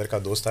फादर का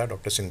दोस्त था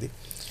डॉक्टर सिंधी.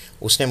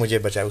 उसने मुझे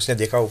बचाया, उसने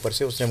देखा ऊपर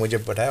से, उसने मुझे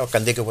बैठाया और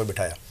कंधे के ऊपर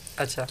बिठाया.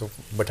 अच्छा. तो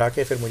बैठा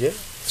के फिर मुझे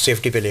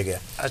सेफ्टी पे ले गया.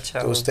 अच्छा.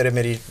 तो उस तरह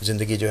मेरी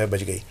ज़िंदगी जो है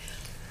बच गई.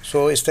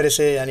 सो इस तरह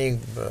से यानी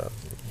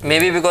मे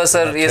बी बिकॉज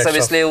सर ये सब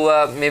इसलिए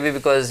हुआ, मे बी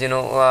बिकॉज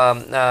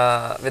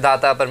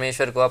विधाता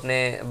परमेश्वर को अपने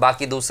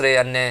बाकी दूसरे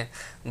अन्य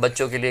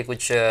बच्चों के लिए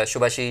कुछ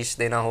शुभाशीष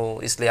देना हो,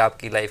 इसलिए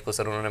आपकी लाइफ को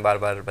सर उन्होंने बार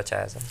बार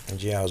बचाया सर.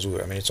 जी हाँ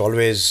हुजूर. I mean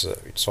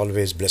it's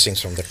always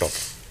blessings from the top.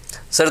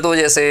 Sir तो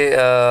जैसे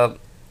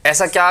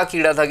ऐसा क्या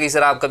कीड़ा था कि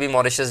सर आप कभी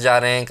मॉरिशस जा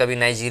रहे हैं, कभी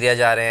नाइजीरिया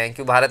जा रहे हैं,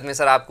 क्यों भारत में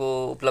सर आपको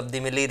उपलब्धि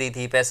मिल ही रही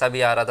थी, पैसा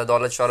भी आ रहा था,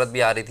 दौलत शौहरत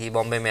भी आ रही थी,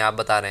 बॉम्बे में आप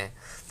बता रहे हैं,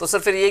 तो सर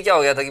फिर ये क्या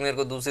हो गया था कि मेरे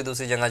को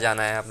दूसरी जगह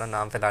जाना है अपना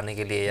नाम फैलाने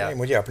के लिए? या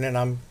मुझे अपने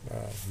नाम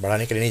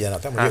बढ़ाने के लिए नहीं जाना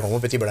था, मुझे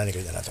होम्योपैथी बढ़ाने के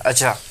लिए जाना था.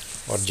 अच्छा.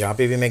 और जहाँ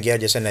पे भी मैं गया,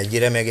 जैसे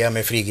नाइजीरिया में गया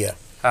मैं फ्री गया.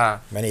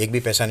 मैंने एक भी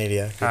पैसा नहीं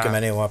लिया क्योंकि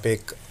मैंने वहाँ पे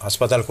एक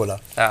अस्पताल खोला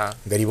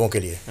गरीबों के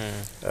लिए.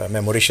 मैं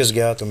मॉरिशस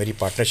गया तो मेरी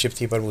पार्टनरशिप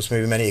थी, पर उसमें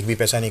भी मैंने एक भी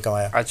पैसा नहीं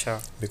कमाया. अच्छा.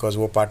 बिकॉज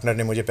वो पार्टनर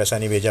ने मुझे पैसा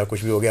नहीं भेजा,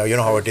 कुछ भी हो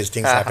गया, how it is,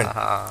 things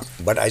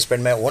happen. But I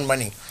spend my own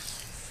money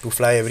to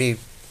fly every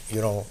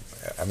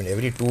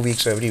every 2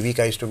 weeks or every week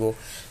I used to go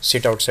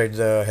sit outside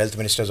the health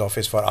minister's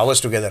office for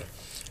hours together.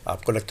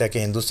 आपको लगता है कि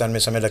हिंदुस्तान में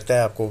समय लगता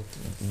है, आपको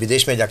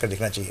विदेश में जाकर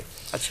दिखना चाहिए.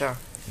 अच्छा.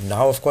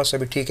 Now of course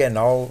अभी ठीक है,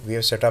 now we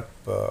have set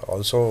up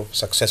also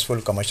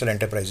successful commercial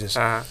enterprises.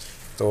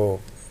 तो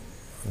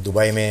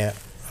दुबई में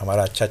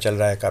हमारा अच्छा चल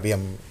रहा है, कभी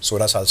हम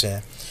 16 साल से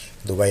हैं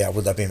दुबई,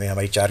 अबू धाबी में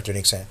हमारी 4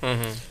 क्लिनिक्स हैं.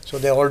 So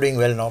they are all doing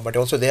well now, but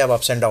also they have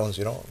ups and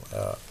downs,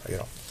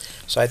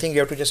 So I think you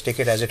have to just take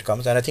it as it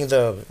comes, and I think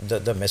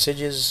the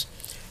message is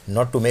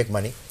not to make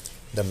money.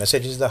 The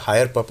message is the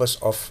higher purpose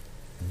of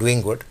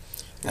doing good,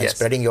 and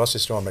spreading your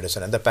system of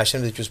medicine and the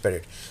passion with which you spread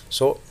it.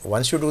 So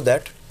once you do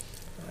that,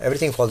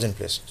 everything falls in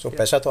place. So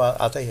पैसा तो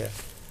आता ही है.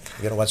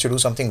 Once you do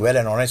something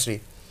well and honestly.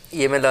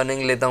 ये मैं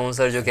learning लेता हूँ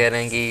sir, जो कह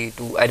रहे हैं कि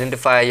to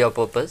identify your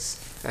purpose,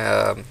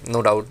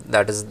 no doubt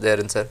that is there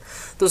in sir.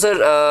 तो सर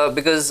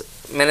बिकॉज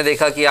मैंने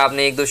देखा कि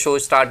आपने 1-2 शो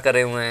स्टार्ट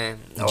करे हुए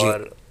हैं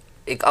और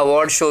एक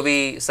अवार्ड शो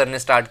भी सर ने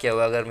स्टार्ट किया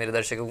हुआ है, अगर मेरे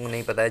दर्शकों को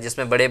नहीं पता है,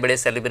 जिसमें बड़े बड़े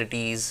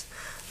celebrities,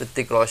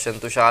 Hrithik Roshan,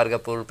 Tushar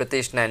Kapoor,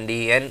 Pritish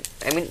नैंडी and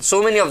I mean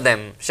so many of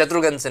them,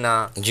 Shatrughan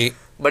Sinha, जी,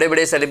 बड़े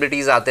बड़े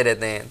सेलिब्रिटीज़ आते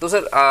रहते हैं. तो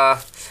sir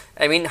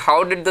I mean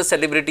how did the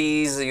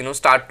celebrities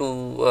start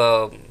to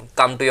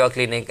come to your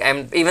clinic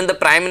and even the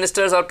prime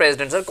ministers और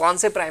प्रेसिडेंट. सर कौन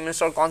से प्राइम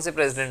मिनिस्टर और कौन से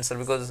प्रेसिडेंट सर,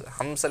 बिकॉज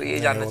हम सर ये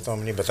जानते हैं. वो तो हम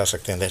नहीं बता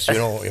सकते हैं.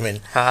 I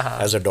mean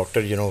as a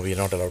doctor V are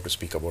not allowed to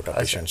speak about our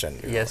patients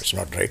and it's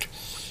not right.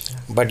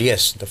 But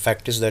yes, the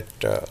fact is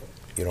that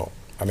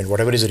I mean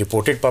whatever is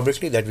reported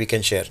publicly that we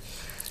can share.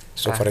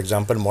 So for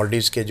example,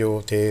 Maldives के जो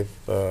थे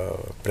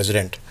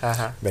president,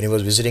 when he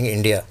was visiting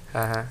India,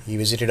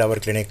 he visited our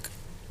clinic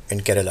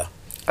in Kerala.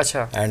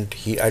 अच्छा. And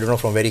I don't know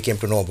from where he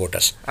came to know about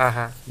us.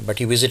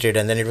 But he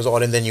visited, and then it was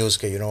all in the news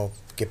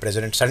के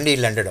president suddenly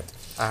landed up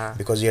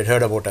because he had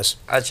heard about us.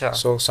 अच्छा.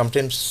 So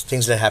sometimes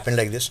things that happen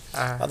like this.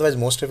 Otherwise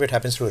most of it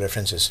happens through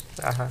references.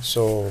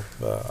 So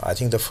I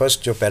think the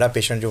first जो पहला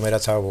patient जो मेरा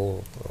था वो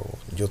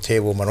जो थे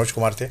वो मनोज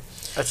कुमार थे.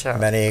 अच्छा.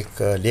 मैंने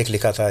एक लेख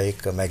लिखा था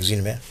एक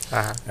मैगजीन में.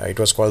 It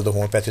was called The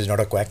Homeopath is Not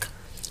a Quack.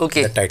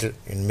 Okay. The title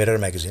in Mirror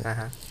magazine.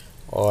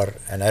 और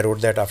and I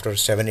wrote that after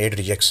 7-8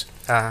 rejects.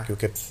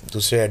 क्योंकि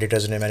दूसरे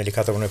एडिटर्स ने, मैंने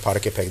लिखा था, उन्होंने फाड़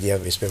के फेंक दिया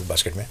इस पे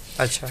बास्केट में.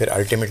 अच्छा. फिर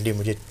अल्टीमेटली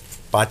मुझे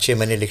 5-6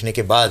 महीने लिखने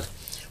के बाद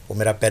वो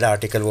मेरा पहला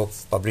आर्टिकल वो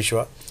पब्लिश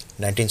हुआ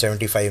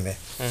 1975 में.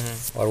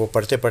 और वो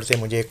पढ़ते पढ़ते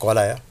मुझे एक कॉल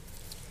आया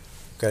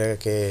कह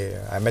कि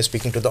I am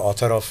speaking to the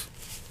author of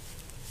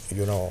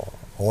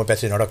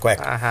homeopathy not a quack.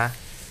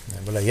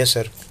 मैं बोला यस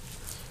सर.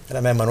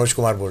 मैं मनोज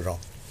कुमार बोल रहा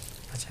हूँ.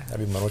 अच्छा.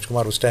 अभी मनोज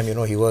कुमार उस time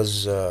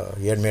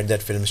he had made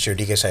that film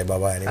Shirdi के Sai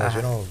Baba and he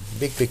was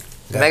big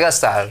mega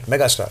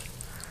star.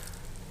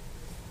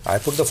 I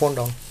put the phone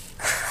down.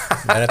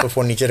 मैंने तो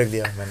फ़ोन नीचे रख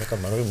दिया. मैंने कहा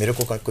मनोज, मेरे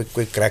को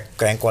कोई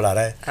क्रैंक कॉल आ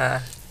रहा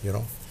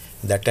है.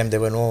 That time there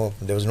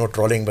was no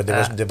trolling, but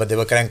there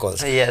were crank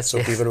calls. Yes,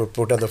 so people would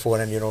put up the phone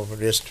and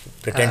just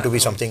pretend to be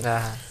something.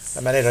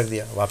 मैंने रख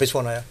दिया. वापस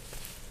फ़ोन आया.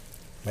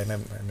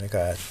 मैंने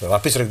कहा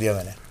वापस रख दिया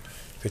मैंने.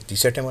 फिर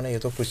तीसरे टाइम मैंने ये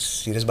तो कुछ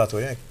सीरियस बात हो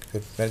रही है.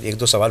 फिर मैंने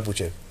 1-2 सवाल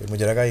पूछे. फिर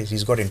मुझे लगा he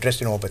is got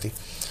interest in homeopathy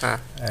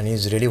and he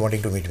is really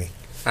wanting to meet me.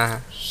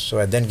 So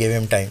I then gave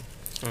him time.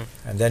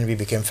 And then we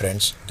became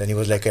friends. Then he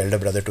was like an elder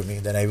brother to me.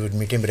 Then I would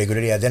meet him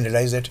regularly. I then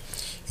realized that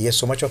he has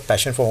so much of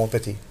passion for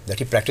homeopathy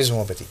that he practices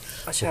homeopathy.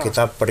 वो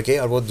किताब पढ़ के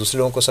और वो दूसरे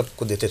लोगों को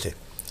सबको देते थे.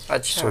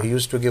 So he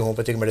used to give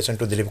homeopathic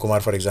medicine to Dilip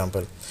Kumar for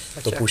example.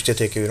 तो पूछते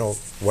थे कि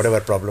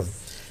whatever problem.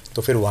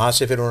 तो फिर वहाँ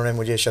से फिर उन्होंने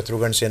मुझे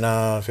शत्रुघ्न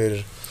सिन्हा,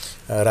 फिर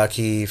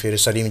राखी, फिर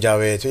सलीम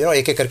जावेद,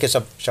 एक एक करके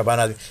सब शबान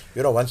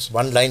आदमी, once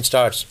one line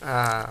starts,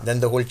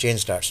 then the whole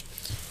chain starts.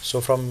 So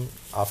from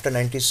after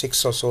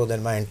 96 or so,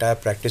 then my entire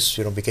practice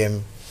became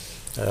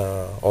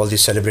all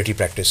this celebrity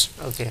practice.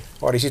 Okay.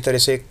 और इसी तरह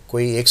से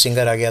कोई एक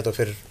सिंगर आ गया तो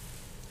फिर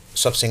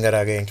सब सिंगर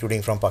आ गए,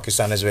 including from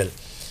Pakistan as well.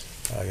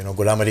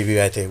 Ghulam Ali भी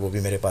आए थे, वो भी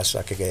मेरे पास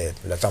आके गए,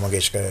 Lata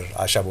Mangeshkar,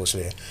 Asha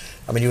Bhosle,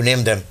 I mean you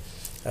name them.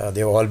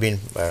 They have all been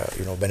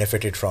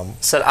benefited from.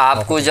 Sir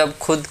आपको जब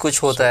खुद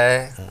कुछ होता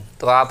है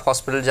तो आप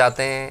हॉस्पिटल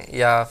जाते हैं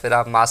या फिर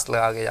आप मास्क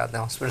लगा के जाते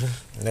हैं हॉस्पिटल?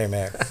 नहीं,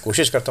 मैं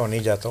कोशिश करता हूँ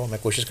नहीं जाता हूँ. मैं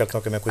कोशिश करता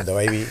हूँ कि मैं कोई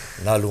दवाई भी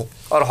ना लूँ.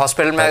 और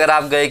हॉस्पिटल में अगर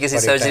आप गए किसी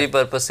सर्जरी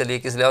पर्पस से लिए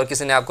किसी लिए और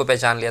किसी ने आपको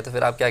पहचान लिया तो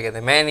फिर आप क्या कहते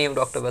हैं? मैं नहीं हूँ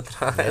डॉक्टर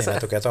बत्रा. मैं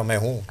तो कहता हूँ मैं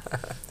हूँ.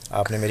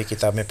 आपने मेरी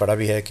किताब में पढ़ा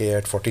भी है कि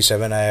at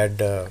 47 I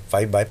had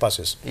 5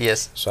 bypasses.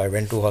 Yes. So I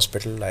went to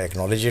hospital. I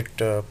acknowledge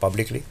it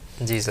publicly.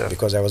 Ji sir.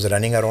 Because I was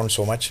running around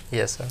so much.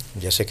 Yes sir.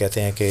 जैसे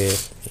कहते हैं कि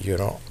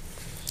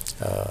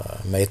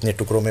मैं इतने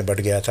टुकड़ों में बट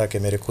गया था कि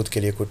मेरे खुद के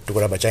लिए कोई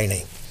टुकड़ा बचा ही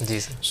नहीं. जी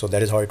sir. So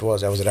that is how it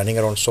was. I was running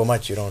around so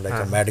much, like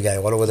a mad guy,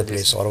 all over the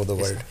place, all over the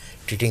world,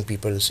 treating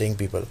people, seeing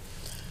people.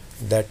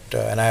 That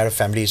and I had a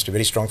family history,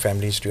 very strong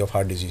family history of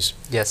heart disease.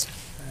 Yes.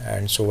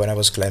 And so when I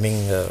was climbing,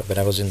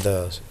 when I was in the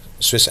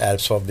Swiss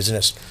Alps for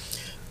business,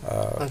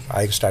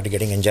 I started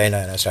getting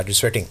angina and I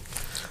started sweating.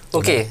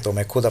 तो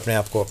मैं खुद अपने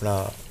आप को अपना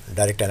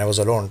direct and I was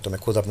alone, तो मैं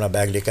खुद अपना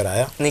बैग लेकर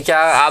आया. नहीं, क्या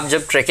आप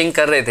जब ट्रैकिंग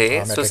कर रहे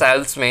थे स्विस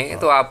एल्प्स में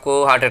तो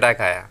आपको हार्ट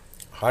अटैक आया?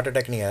 हार्ट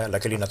अटैक नहीं आया,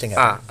 luckily nothing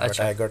happened,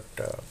 but I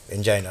got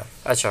angina.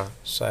 अच्छा.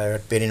 सो I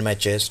had pain in my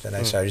chest and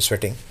I started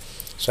sweating.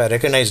 So I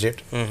recognised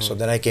it. So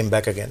then I came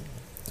back again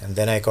and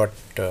then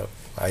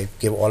I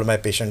give all my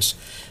patients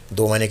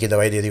 2 महीने की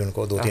दवाई दे दी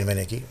उनको, 2-3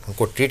 महीने की,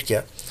 उनको treat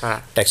किया.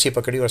 Taxi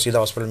पकड़ी और सीधा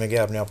हॉस्पिटल में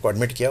गया, अपने आप को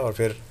एडमिट किया और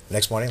फिर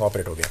नेक्स्ट मॉर्निंग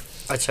ऑपरेट हो गया.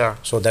 अच्छा.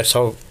 So that's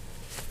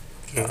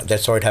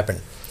how it happened.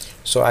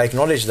 So I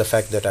acknowledge the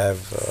fact that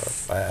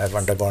I have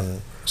undergone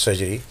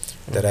surgery,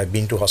 that I've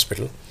been to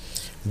hospital,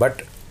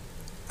 but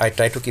I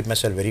try to keep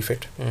myself very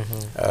fit.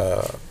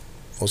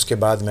 उसके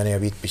बाद मैंने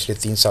अभी पिछले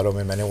 3 सालों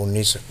में मैंने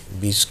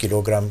 19-20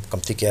 किलोग्राम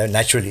कमती किया है.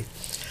 Naturally,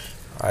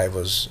 I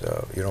was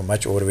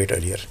much overweight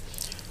earlier,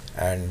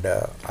 and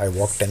I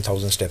walk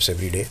 10,000 steps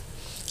every day.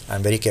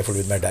 I'm very careful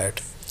with my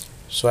diet.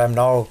 So I'm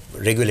now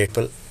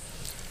regulatable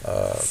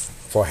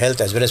for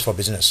health as well as for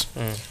business.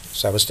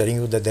 So I was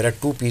telling you that there are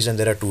 2 P's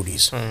and there are 2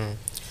 D's.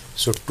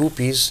 So 2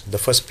 P's,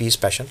 the first P is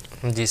passion.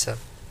 Ji sir.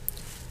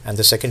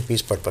 And the second P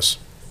is purpose.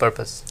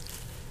 Purpose.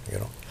 You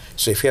know.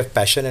 So if you have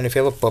passion and if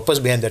you have a purpose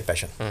behind that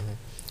passion,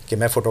 कि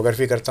मैं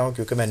photography करता हूँ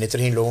क्योंकि मैं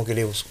नेत्रहीन लोगों के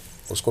लिए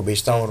उसको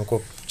बेचता हूँ और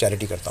उनको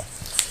चैरिटी करता हूँ.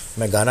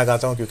 मैं गाना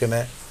गाता हूँ क्योंकि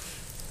मैं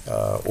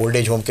ओल्ड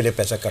एज होम के लिए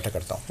पैसा इकट्ठा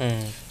करता हूँ.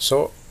 So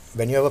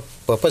when you have a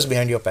purpose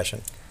behind your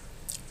passion,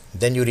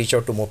 then you reach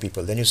out to more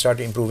people. Then you start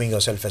improving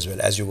yourself as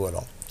well as you go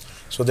along.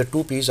 So the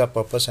 2 P's are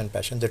purpose and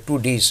passion. The 2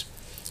 D's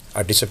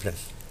are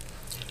discipline.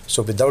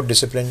 So without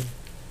discipline,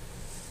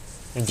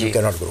 you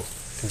cannot grow.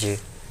 Ji.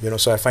 You know,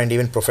 so I find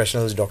even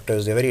professionals,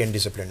 doctors, they're very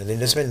indisciplined. And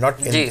indisciplined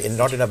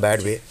not in a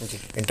bad way,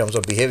 in terms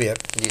of behavior,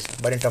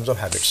 but in terms of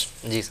habits.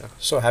 Ji sir.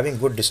 So having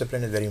good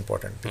discipline is very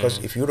important, because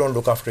if you don't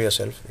look after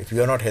yourself, if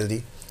you are not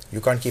healthy, you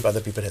can't keep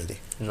other people healthy.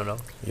 No.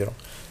 You know,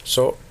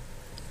 so,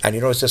 and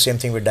you know, it's the same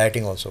thing with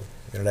dieting also.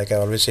 You know, like I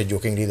always say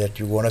jokingly that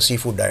you go on a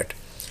seafood diet,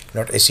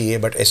 not SEA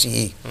but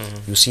SEE.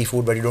 You see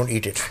food but you don't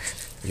eat it.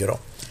 You know,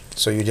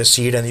 so you just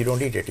see it and you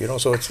don't eat it. You know,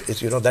 so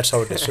it's you know, that's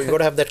how it is. So you got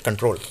to have that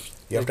control.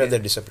 You have to have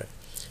that discipline.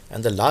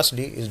 And the last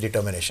D is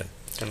determination.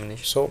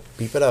 So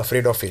people are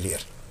afraid of failure.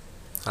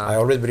 I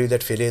always believe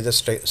that failure is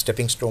a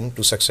stepping stone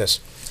to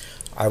success.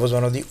 I was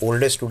one of the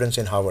oldest students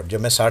in Harvard.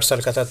 जब मैं 60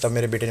 साल का था तब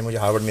मेरे बेटे ने मुझे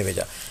हार्वर्ड में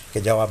भेजा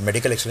कि जब आप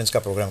मेडिकल एक्सीलेंस का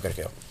प्रोग्राम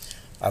करके आओ.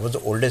 I was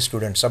the oldest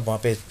student. सब वहाँ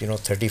पे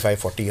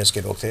 35-40 years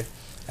के लोग थे,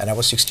 and I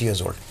was 60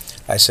 years old.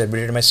 I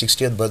celebrated my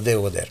 60th birthday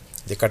over there.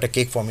 They cut a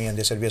cake for me and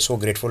they said, we are so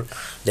grateful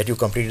that you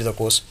completed the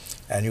course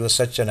and you were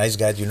such a nice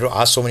guy. You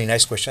asked so many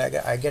nice questions.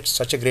 I get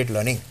such a great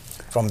learning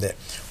from there.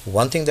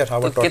 One thing that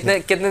Harvard taught me.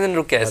 कितने दिन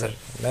रुक गए sir?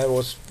 मैं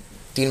वो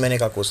 3 महीने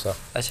का course था.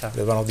 अच्छा.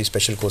 One of the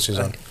special courses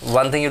on.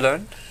 One thing you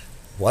learned?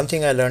 One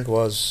thing I learned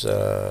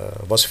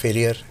was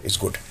failure is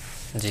good.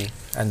 Ji.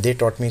 And they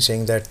taught me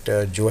saying that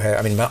जो है,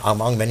 I mean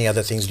among many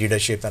other things,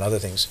 leadership and other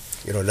things,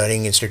 you know,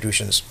 learning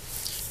institutions,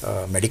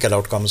 medical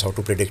outcomes, how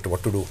to predict,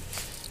 what to do,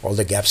 all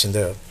the gaps in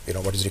the, you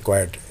know, what is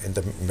required in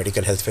the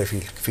medical healthcare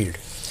field.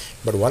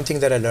 But one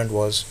thing that I learned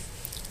was,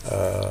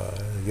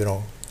 you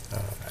know,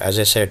 as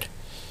I said,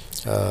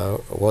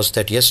 was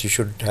that yes, you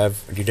should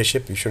have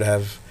leadership, you should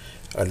have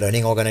a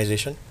learning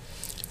organization,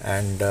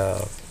 and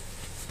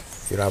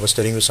you know, I was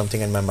telling you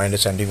something and my mind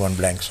is sending one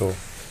blank. So,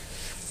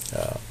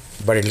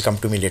 but it will come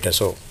to me later.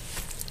 So.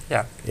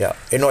 Yeah.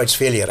 You know, it's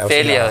failure.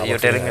 Failure. You're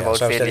telling me about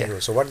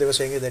failure. So what they were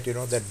saying is that, you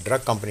know, that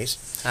drug companies,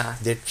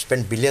 they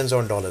spend billions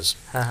on dollars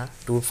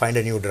to find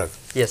a new drug.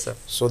 Yes, sir.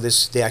 So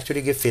they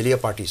actually give failure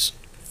parties.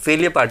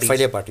 Failure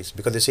parties.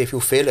 Because they say if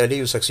you fail early,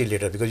 you succeed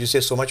later. Because you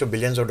save so much of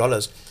billions of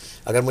dollars.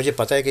 अगर मुझे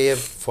पता है कि ये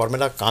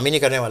formula काम ही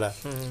नहीं करने वाला,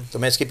 तो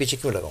मैं इसके पीछे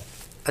क्यों लगाऊं?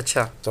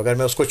 अच्छा. तो अगर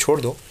मैं उसको छोड़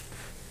दूं,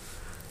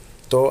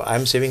 तो I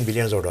am saving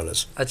billions of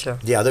dollars. अच्छा.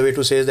 The other way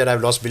to say is that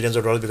I've lost billions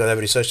of dollars because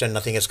I've researched and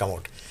nothing has come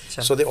out.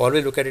 अच्छा. So they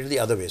always look at it the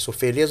other way. So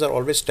failures are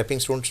always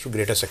stepping stones to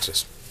greater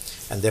success,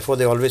 and therefore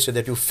they always say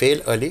that you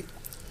fail early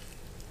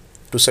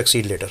to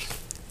succeed later.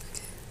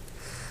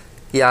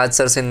 ये आज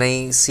sir से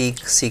नई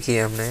सीखी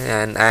है हमने,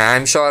 and I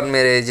am sure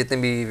मेरे जितने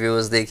भी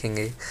व्यूअर्स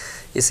देखेंगे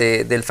इसे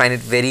they will find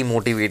it very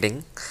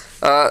motivating.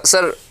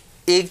 Sir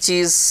एक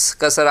चीज़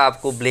का सर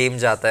आपको ब्लेम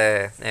जाता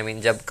है. आई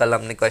मीन जब कल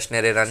हमने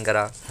क्वेश्चनर रन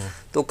करा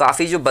तो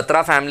काफ़ी जो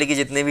बत्रा फैमिली के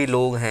जितने भी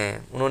लोग हैं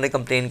उन्होंने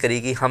कंप्लेन करी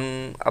कि हम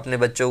अपने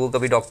बच्चों को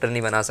कभी डॉक्टर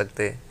नहीं बना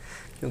सकते,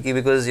 क्योंकि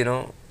बिकॉज यू नो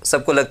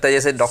सबको लगता है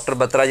जैसे डॉक्टर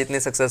बत्रा जितने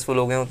सक्सेसफुल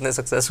हो गए उतने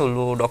सक्सेसफुल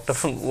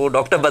वो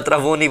डॉक्टर बत्रा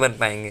वो नहीं बन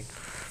पाएंगे.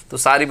 तो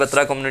सारी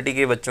बत्रा कम्युनिटी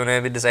के बच्चों ने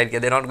भी डिसाइड किया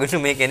they not going to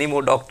make any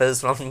more doctors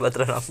from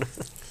Batra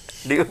doctors.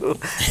 Do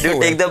you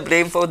take the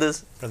blame for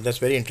this? That's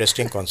very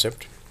interesting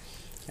concept.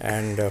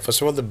 And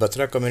first of all, the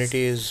Batra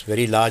community is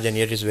very large and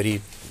yet it's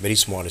very, very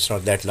small. It's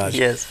not that large.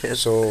 Yes.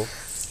 So,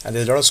 and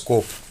there's a lot of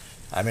scope.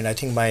 I mean, I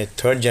think my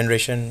third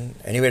generation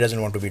anyway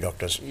doesn't want to be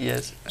doctors.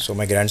 Yes. So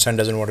my grandson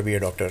doesn't want to be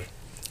a doctor.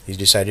 He's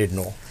decided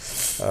no.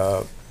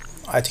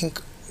 I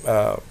think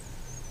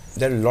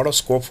there are a lot of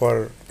scope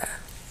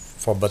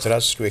for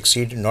Batras to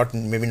exceed,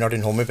 maybe not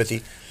in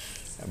homeopathy,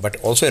 but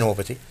also in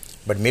homeopathy.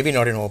 But maybe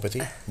not in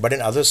homeopathy, but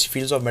in other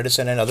fields of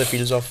medicine and other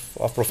fields of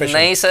profession.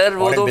 नहीं sir,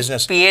 वो तो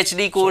business.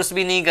 PhD course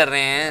भी नहीं कर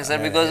रहे हैं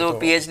sir, because वो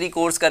PhD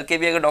course करके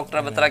भी अगर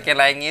डॉक्टर बत्रा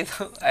कहलाएंगे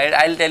तो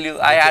I'll tell you,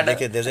 I had.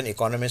 देखिए, there's an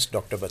economist,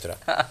 Dr. Batra,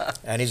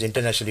 and he's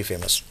internationally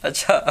famous.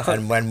 अच्छा.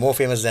 And more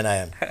famous than I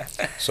am.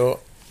 So,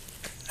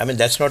 I mean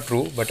that's not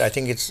true, but I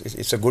think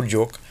it's a good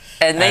joke.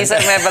 नहीं sir,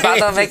 मैं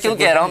बताता हूँ मैं क्यों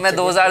कह रहा हूँ. मैं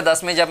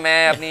 2010 में जब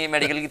मैं अपनी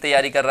मेडिकल की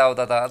तैयारी कर रहा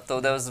होता था तो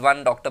there was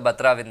one doctor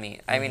Batra with me,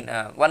 I mean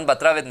one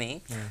Batra with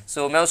me.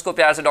 So मैं उसको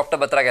प्यार से डॉक्टर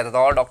बत्रा कहता था.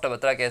 और डॉक्टर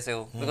बत्रा कैसे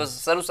हो, बिकॉज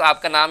सर उस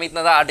आपका नाम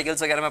इतना था,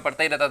 आर्टिकल्स वगैरह मैं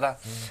पढ़ता ही रहता था.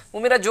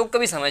 वो मेरा जोक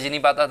कभी समझ ही नहीं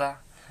पाता था.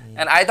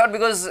 And I thought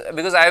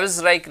because I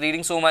was like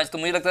reading so much, तो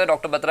मुझे लगता है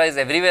डॉक्टर बत्रा इज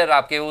एवरीवेयर.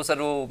 आपके वो सर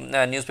वो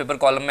न्यूज़पेपर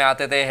कॉलम में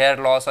आते थे, हेयर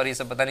लॉस और ये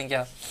सब पता नहीं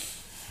क्या.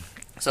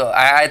 So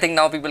I think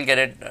now people get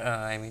it.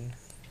 I mean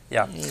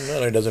yeah, no,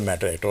 it doesn't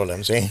matter at all.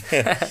 I'm saying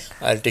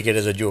I'll take it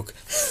as a joke.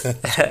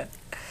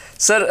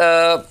 Sir,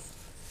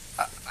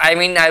 I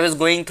mean I was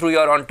going through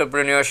your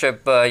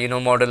entrepreneurship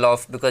model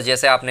of, because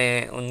जैसे आपने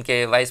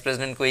उनके vice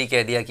president को ही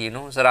कह दिया कि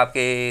sir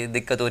आपके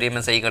दिक्कत हो रही है,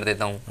 मैं सही कर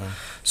देता हूँ.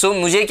 सो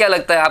मुझे क्या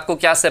लगता है आपको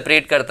क्या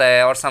सेपरेट करता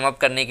है और सम अप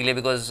करने के लिए,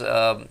 बिकॉज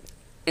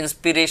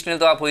इंस्पिरेशनल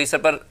तो आप हुई सर,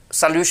 पर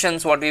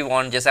सोल्यूशंस व्हाट वी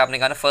वांट, जैसे आपने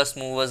कहा ना फर्स्ट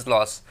मूवर्स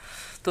लॉस.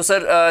 तो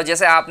सर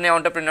जैसे आपने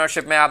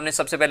एंटरप्रेन्योरशिप में आपने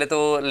सबसे पहले तो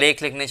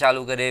लेख लिखने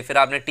चालू करे, फिर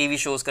आपने टीवी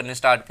शोज़ करने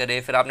स्टार्ट करे,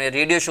 फिर आपने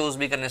रेडियो शोज़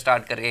भी करने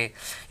स्टार्ट करे.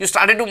 You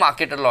started to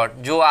market a lot,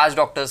 जो आज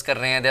डॉक्टर्स कर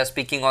रहे हैं. They are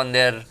speaking on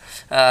their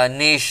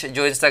niche,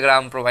 जो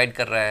इंस्टाग्राम प्रोवाइड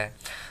कर रहा है.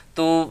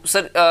 तो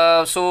sir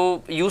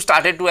so you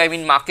started to I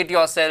mean market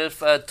your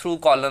self through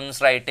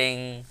columns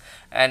writing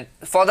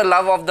and for the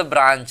love of the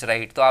branch,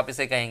 right? तो आप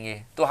इसे कहेंगे.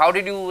 तो how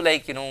did you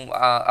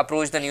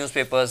approach the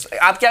newspapers?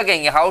 आप क्या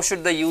कहेंगे? How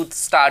should the youth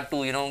start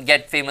to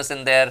get famous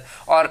in there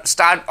or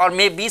start or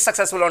may be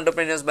successful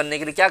entrepreneurs बनने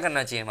के लिए क्या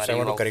करना चाहिए हमारे? So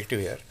I want to correct you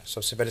here.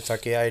 सबसे पहले था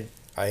कि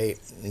I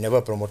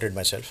never promoted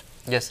myself.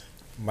 Yes.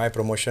 My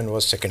promotion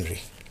was secondary.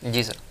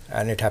 Ji sir.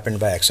 And it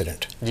happened by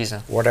accident. Ji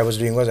sir. What I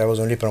was doing was I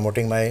was only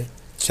promoting my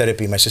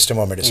therapy, my system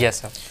of medicine. Yes,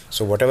 sir.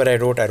 So whatever I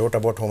wrote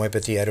about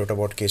homeopathy, I wrote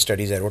about case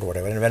studies, I wrote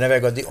whatever. And whenever I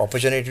got the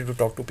opportunity to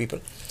talk to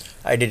people,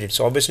 I did it.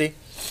 So obviously,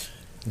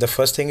 the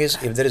first thing is,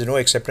 if there is no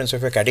acceptance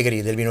of your category,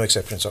 there will be no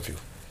acceptance of you.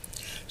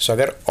 So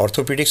अगर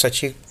orthopedics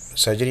अच्छी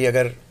surgery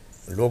अगर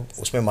लोग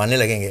उसमें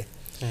मानने लगेंगे,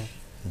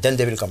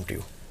 then they will come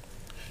to you.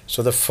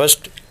 So the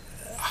first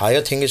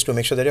higher thing is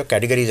to make sure that your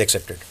category is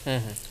accepted.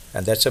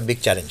 And that's a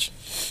big challenge.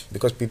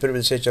 Because people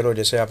will say, चलो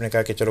जैसे आपने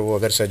कहा कि चलो वो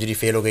अगर surgery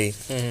fail हो गई,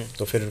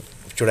 तो फिर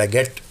should I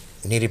get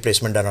knee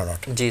replacement done or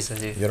not? Ji sir,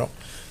 ji.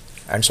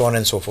 And so on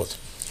and so forth.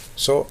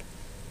 So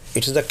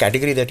it is the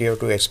category that you have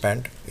to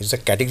expand. It's the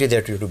category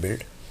that you have to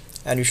build,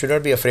 and you should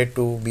not be afraid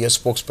to be a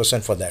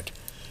spokesperson for that.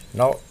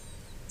 Now,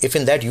 if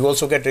in that you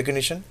also get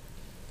recognition,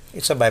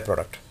 it's a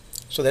byproduct.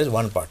 So there is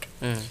one part.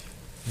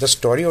 The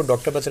story of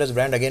Dr. Batra's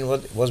brand again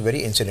was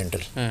very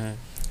incidental.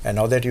 And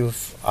now that you've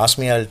asked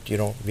me,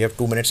 we have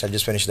 2 minutes. I'll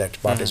just finish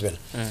that part as well.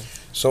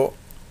 So.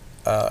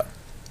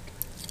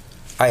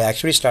 I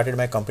actually started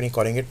my company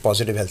calling it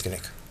Positive Health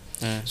Clinic.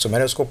 So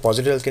मैंने उसको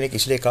Positive Health Clinic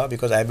इसलिए कहा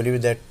because I believe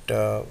that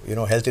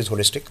health is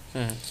holistic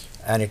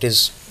and it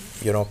is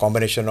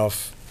combination of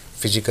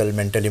physical,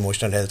 mental,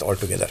 emotional health all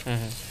together.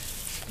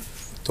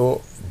 तो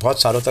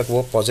बहुत सालों तक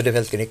वो Positive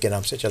Health Clinic के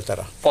नाम से चलता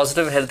रहा.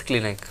 Positive Health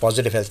Clinic.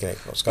 Positive Health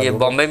Clinic. उसका ये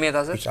बॉम्बे में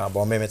था सर? हाँ,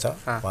 बॉम्बे में था.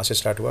 वहाँ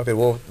से स्टार्ट हुआ. फिर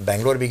वो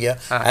बैंगलोर भी गया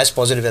as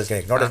Positive Health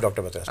Clinic, not as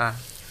Dr. Batra.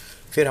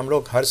 फिर हम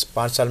लोग हर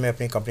 5 साल में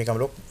अपनी कंपनी का हम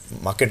लोग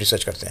मार्केट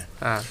रिसर्च करते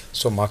हैं.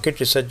 सो मार्केट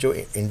रिसर्च जो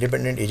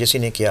इंडिपेंडेंट एजेंसी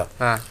ने किया,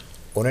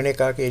 उन्होंने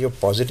कहा कि ये जो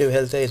पॉजिटिव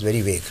हेल्थ है is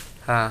very vague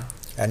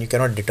and you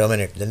can not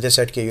determine it. Then they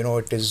said कि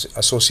it is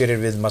associated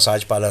with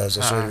massage parlours,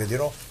 associated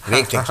with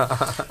vague things.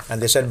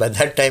 And they said by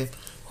that time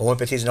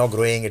homeopathy is now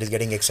growing, it is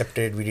getting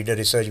accepted. We did a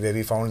research where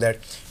we found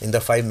that in the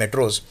 5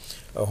 metros,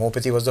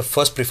 homeopathy was the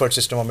first preferred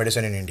system of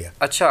medicine in India.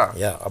 अच्छा.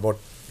 Yeah,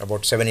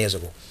 about 7 years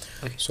ago.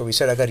 Okay. So we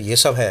said अगर ये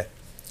सब है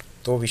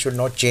तो we should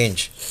not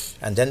change.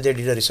 And then they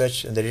did a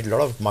research and they did a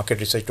lot of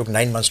market research. It took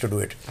 9 months to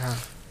do it.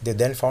 They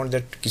then found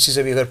that किसी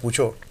से भी अगर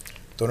पूछो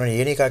तो उन्होंने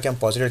ये नहीं कहा कि हम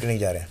पॉजिटिव क्लिनिक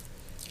जा रहे हैं.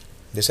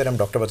 They said हम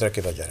डॉक्टर बत्रा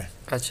के पास जा रहे हैं.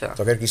 अच्छा.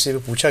 तो अगर किसी से भी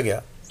पूछा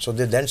गया, so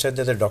they then said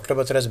that the Dr.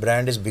 Batra's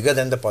brand is bigger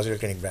than the Positive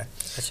Clinic brand.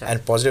 अच्छा.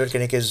 And Positive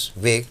Clinic is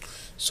vague.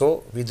 So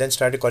we then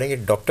started calling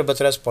it Dr.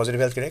 Batra's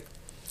Positive Health Clinic.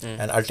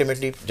 And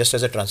ultimately just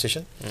as a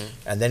transition.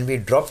 And then we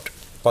dropped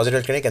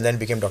Positive Clinic and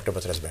then became Dr.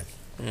 Batra's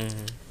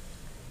brand.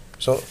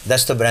 So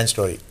that's the brand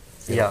story.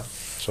 Yeah.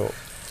 So,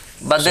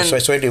 but then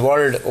so it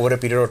evolved over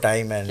a period of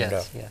time and.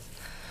 Yes, yes.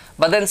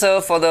 But then sir,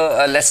 for the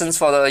lessons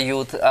for the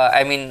youth,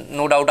 I mean,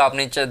 no doubt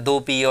आपने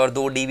 2P और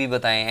 2D भी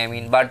बताए. I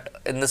mean, but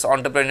in this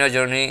entrepreneur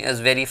journey is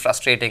very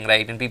frustrating,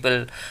 right? And people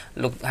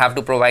have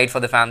to provide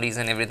for the families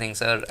and everything,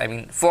 sir. I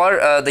mean, for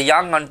the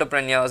young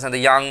entrepreneurs and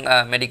the young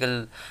medical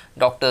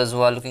doctors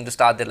who are looking to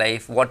start their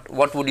life,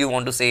 what would you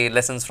want to say,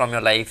 lessons from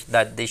your life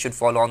that they should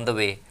follow on the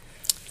way?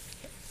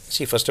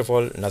 See, first of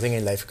all, nothing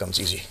in life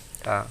comes easy.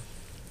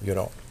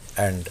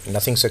 And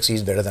nothing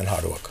succeeds better than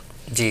hard work.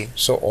 जी.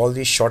 So all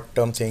these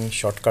short-term things,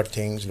 shortcut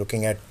things,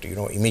 looking at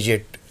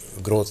immediate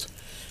growth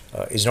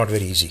is not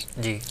very easy.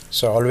 जी.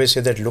 So I always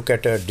say that look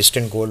at a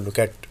distant goal. Look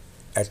at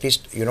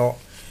least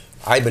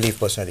I believe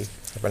personally,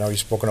 when I've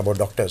spoken about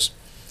doctors,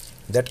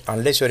 that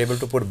unless you are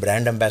able to put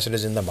brand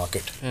ambassadors in the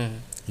market,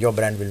 your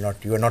brand will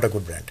not. You are not a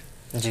good brand.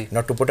 जी.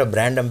 Not to put a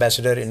brand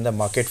ambassador in the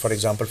market, for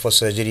example, for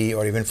surgery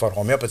or even for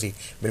homeopathy,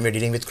 when we're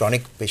dealing with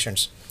chronic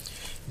patients.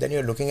 Then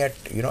you're looking at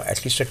at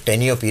least a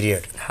 10-year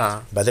period.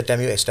 By the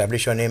time you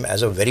establish your name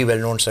as a very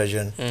well-known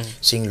surgeon,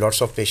 seeing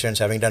lots of patients,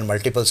 having done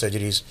multiple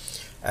surgeries,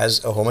 as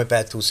a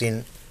homeopath who's seen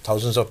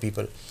thousands of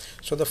people.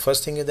 So the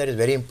first thing is that is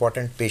very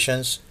important: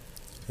 patience,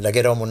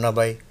 lage raho munna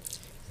bhai,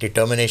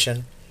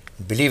 determination,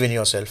 believe in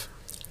yourself,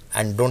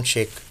 and don't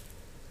shake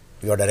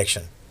your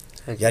direction.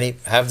 Yani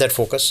have that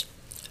focus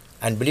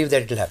and believe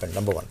that it will happen.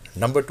 Number one.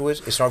 Number two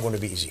is it's not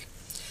going to be easy.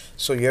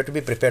 So you have to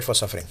be prepared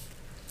for suffering.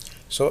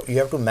 So you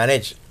have to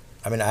manage.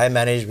 I mean, I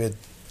managed with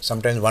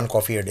sometimes 1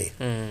 coffee a day.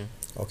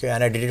 Okay,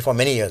 and I did it for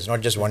many years, not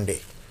just one day.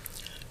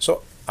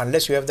 So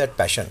unless you have that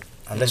passion,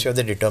 unless you have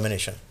the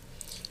determination,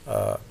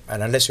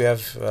 and unless you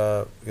have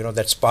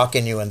that spark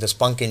in you and the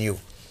spunk in you,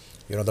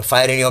 the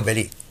fire in your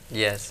belly,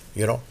 Yes.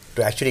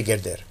 To actually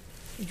get there,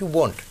 you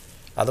won't.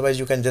 Otherwise,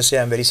 you can just say,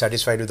 I'm very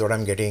satisfied with what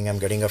I'm getting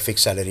a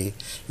fixed salary.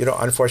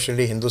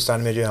 Unfortunately,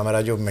 Hindustan में जो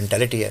हमारा जो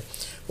mentality है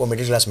वो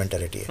middle class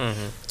mentality है,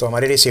 तो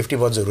हमारे लिए सेफ्टी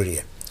बहुत ज़रूरी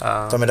है.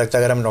 तो हमें लगता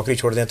है अगर हम नौकरी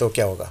छोड़ दें तो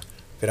क्या होगा,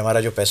 फिर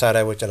हमारा जो पैसा आ रहा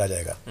है वो चला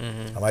जाएगा,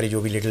 हमारी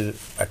जो भी लिटिल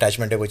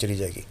अटैचमेंट है वो चली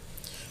जाएगी.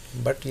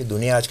 बट ये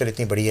दुनिया आजकल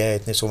इतनी बड़ी है,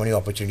 इतने सो मेनी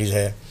अपॉर्चुनिटीज़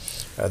है,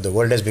 the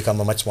world has become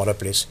a much smaller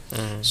place.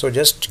 So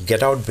just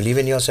get out, believe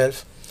in your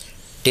self,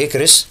 take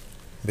risk,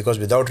 because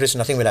without risk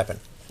nothing will happen.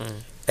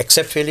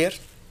 Accept failure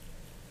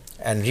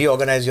and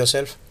reorganize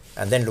yourself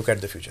and then look at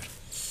the future.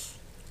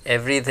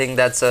 Everything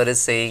that sir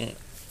is saying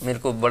मेरे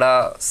को बड़ा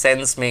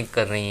sense make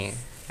कर रही हैं.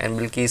 And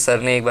बल्कि sir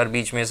ने एक बार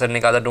बीच में सर ने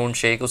कहा था डोंट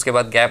शेक, उसके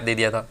बाद गैप दे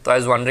दिया था. तो I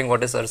was wondering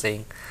what is sir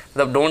saying,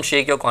 मतलब don't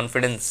shake your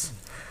confidence,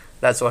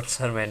 that's what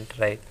sir meant,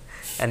 right?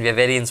 And we are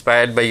very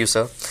inspired by you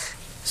sir.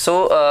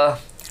 So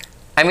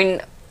I mean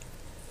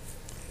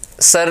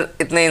sir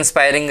इतने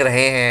inspiring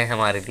रहे हैं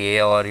हमारे लिए,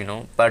 और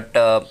बट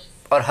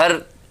और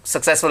हर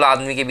सक्सेसफुल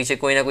आदमी के पीछे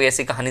कोई ना कोई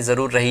ऐसी कहानी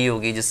ज़रूर रही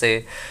होगी जिससे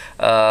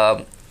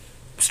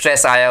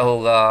स्ट्रेस आया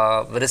होगा,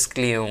 रिस्क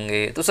लिए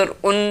होंगे. तो सर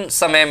उन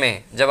समय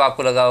में जब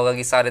आपको लगा होगा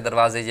कि सारे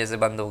दरवाजे जैसे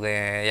बंद हो गए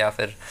हैं या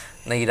फिर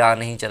नई राह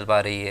नहीं चल पा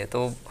रही है,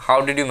 तो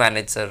how did you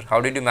manage sir, how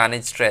did you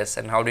manage stress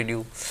and how did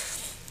you?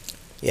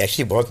 ये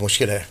एक्चुअली बहुत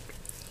मुश्किल है,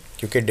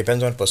 क्योंकि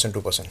depends on person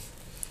to person.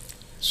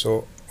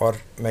 सो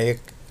और मैं ये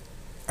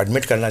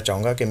एडमिट करना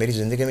चाहूँगा कि मेरी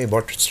ज़िंदगी में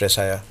बहुत स्ट्रेस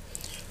आया.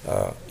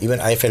 Even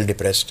I fell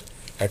depressed.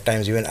 At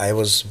times even I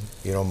was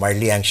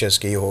mildly anxious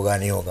कि ये होगा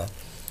नहीं होगा.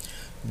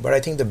 But I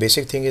think the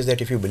basic thing is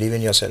that if you believe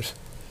in yourself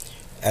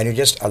and you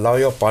just allow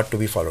your path to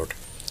be followed.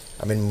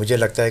 I mean मुझे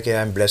लगता है कि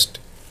I am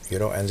blessed,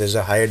 and there's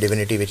a higher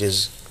divinity which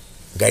is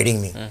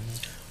guiding me.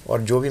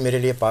 और जो भी मेरे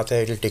लिए path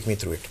है, it will take me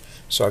through it.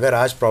 So अगर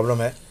आज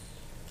problem है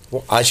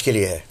वो आज के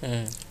लिए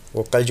है,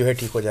 वो कल जो है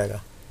ठीक हो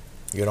जाएगा.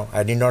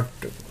 I need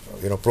not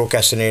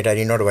procrastinate, I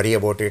need not worry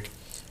about it.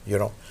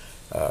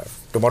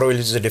 Tomorrow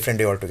is a different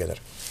day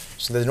altogether.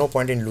 So there's no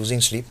point in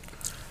losing sleep,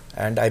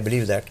 and I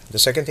believe that.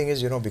 The second thing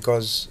is,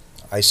 because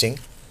I sing,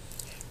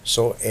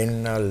 so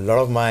in a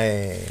lot of my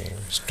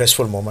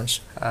stressful moments,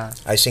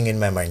 I sing in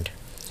my mind.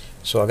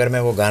 So अगर मैं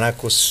वो गाना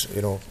कुछ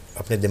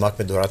अपने दिमाग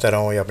में दोहराता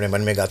रहूँ या अपने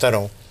मन में गाता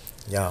रहूँ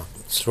या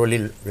slowly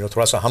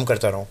थोड़ा सा हम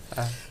करता रहूँ,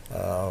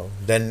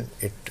 then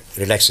it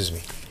relaxes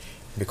me,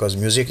 because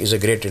music is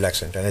a great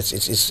relaxant and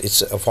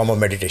it's a form of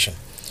meditation.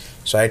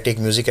 So I take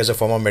music as a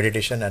form of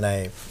meditation and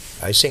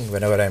I sing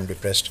whenever I am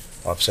depressed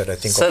or upset. I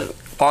think. Sir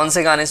कौन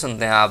से गाने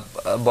सुनते हैं आप,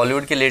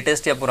 बॉलीवुड के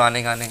latest या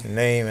पुराने गाने?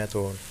 नहीं, मैं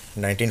तो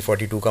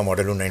 1942 का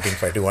मॉडल हूँ,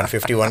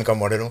 1951 का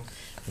मॉडल हूँ.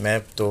 मैं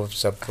तो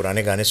सब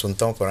पुराने गाने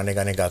सुनता हूँ, पुराने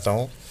गाने गाता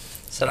हूँ.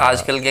 सर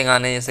आजकल के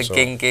गाने जैसे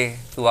किंग के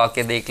तू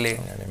आके देख ले,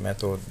 मैं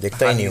तो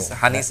देखता ही नहीं हूँ.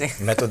 हानि से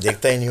मैं तो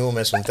देखता ही नहीं हूँ,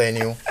 मैं सुनता ही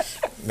नहीं हूँ.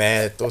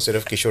 मैं तो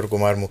सिर्फ किशोर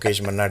कुमार,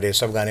 मुकेश, मन्ना डे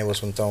सब गाने वो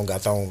सुनता हूँ,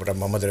 गाता हूँ.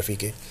 मोहम्मद रफ़ी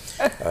के.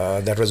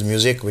 That was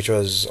music which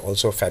was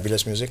also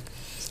fabulous music.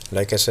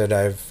 Like I said,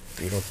 I've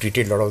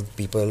treated a lot of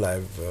people.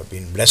 I've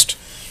been blessed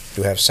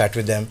to have sat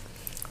with them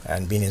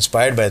and been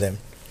inspired by them.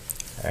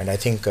 And I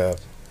think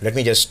let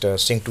me just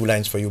sing two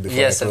lines for you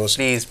before I close.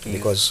 Please.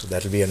 Because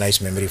that will be a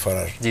nice memory for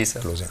our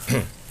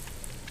closing.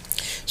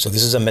 So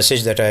this is a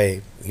message that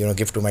I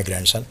give to my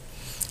grandson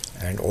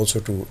and also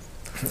to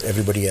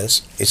everybody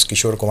else. It's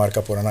Kishore Kumar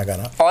का पुराना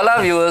गाना. All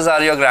our viewers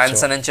are your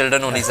grandson and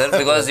children only, sir,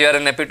 because you are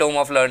an epitome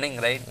of learning,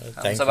 right?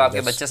 हम सब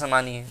आपके बच्चे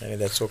समान ही हैं.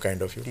 That's so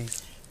kind of you.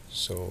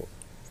 So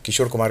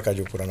Kishore Kumar का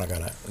जो पुराना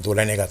गाना है, 2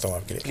 लाइनें गाता हूँ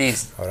आपके लिए.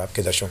 प्लीज. और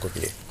आपके दर्शकों के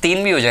लिए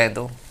 3 भी हो जाए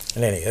तो.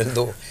 नहीं,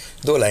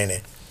 2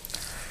 लाइनें.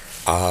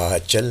 आ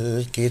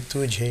चल के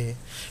तुझे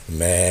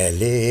मैं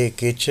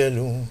लेके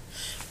चलूं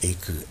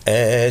एक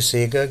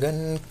ऐसे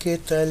गगन के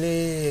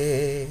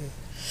तले,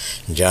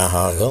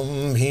 जहाँ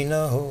गम भी न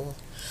हो,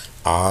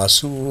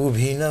 आंसू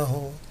भी न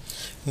हो,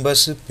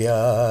 बस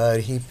प्यार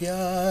ही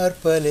प्यार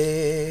पले.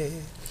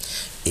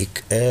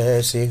 एक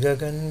ऐसे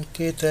गगन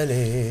के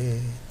तले,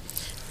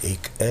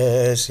 एक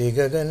ऐसे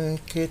गगन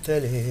के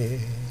तले,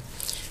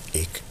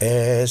 एक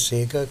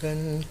ऐसे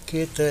गगन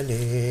के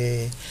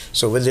तले.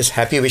 So with this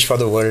happy wish for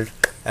the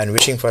world and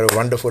wishing for a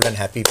wonderful and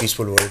happy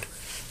peaceful world,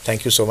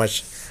 thank you so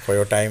much for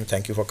your time.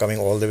 Thank you for coming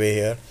all the way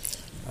here.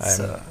 I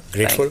am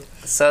grateful.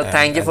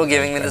 Thank you for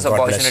giving me this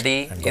opportunity.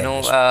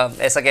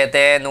 ऐसा कहते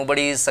हैं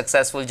nobody is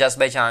successful just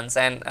by chance,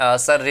 and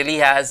sir really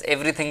has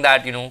everything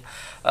that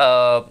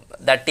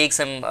that takes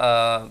him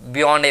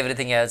beyond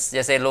everything else.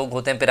 जैसे लोग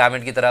होते हैं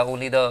pyramid की तरह,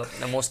 only the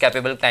most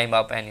capable climb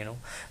up, and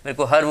मेरे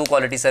को हर वो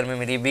क्वालिटी सर में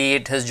मिली. Be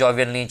it his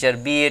jovial nature,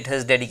 be it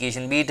his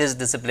dedication, be it his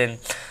discipline.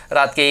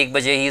 रात के 1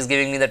 बजे he is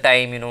giving me the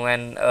time,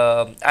 and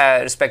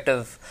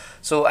respective.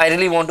 So I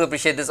really want to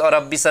appreciate this. और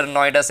अब भी सर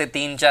नोएडा से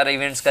 3-4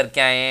 events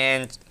करके आए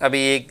हैं.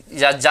 अभी एक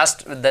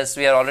just with this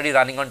we are already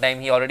running on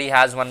time. He already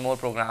has one more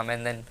program,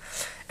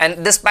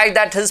 and despite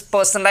that his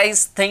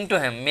personalized thing to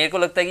him, मेरे को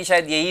लगता है कि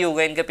शायद यही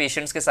होगा इनके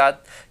पेशेंट्स के साथ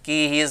कि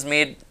he has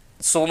made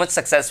so much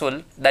successful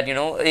that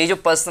ये जो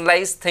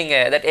personalized thing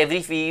है that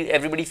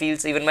everybody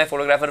feels, even my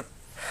photographer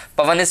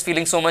Pawan is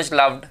feeling so much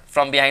loved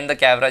from behind the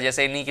camera,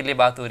 जैसे इन्हीं के लिए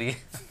बात हो रही है.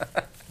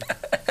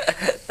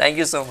 Thank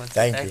you so much.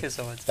 Thank you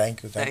so much.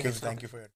 Thank you for your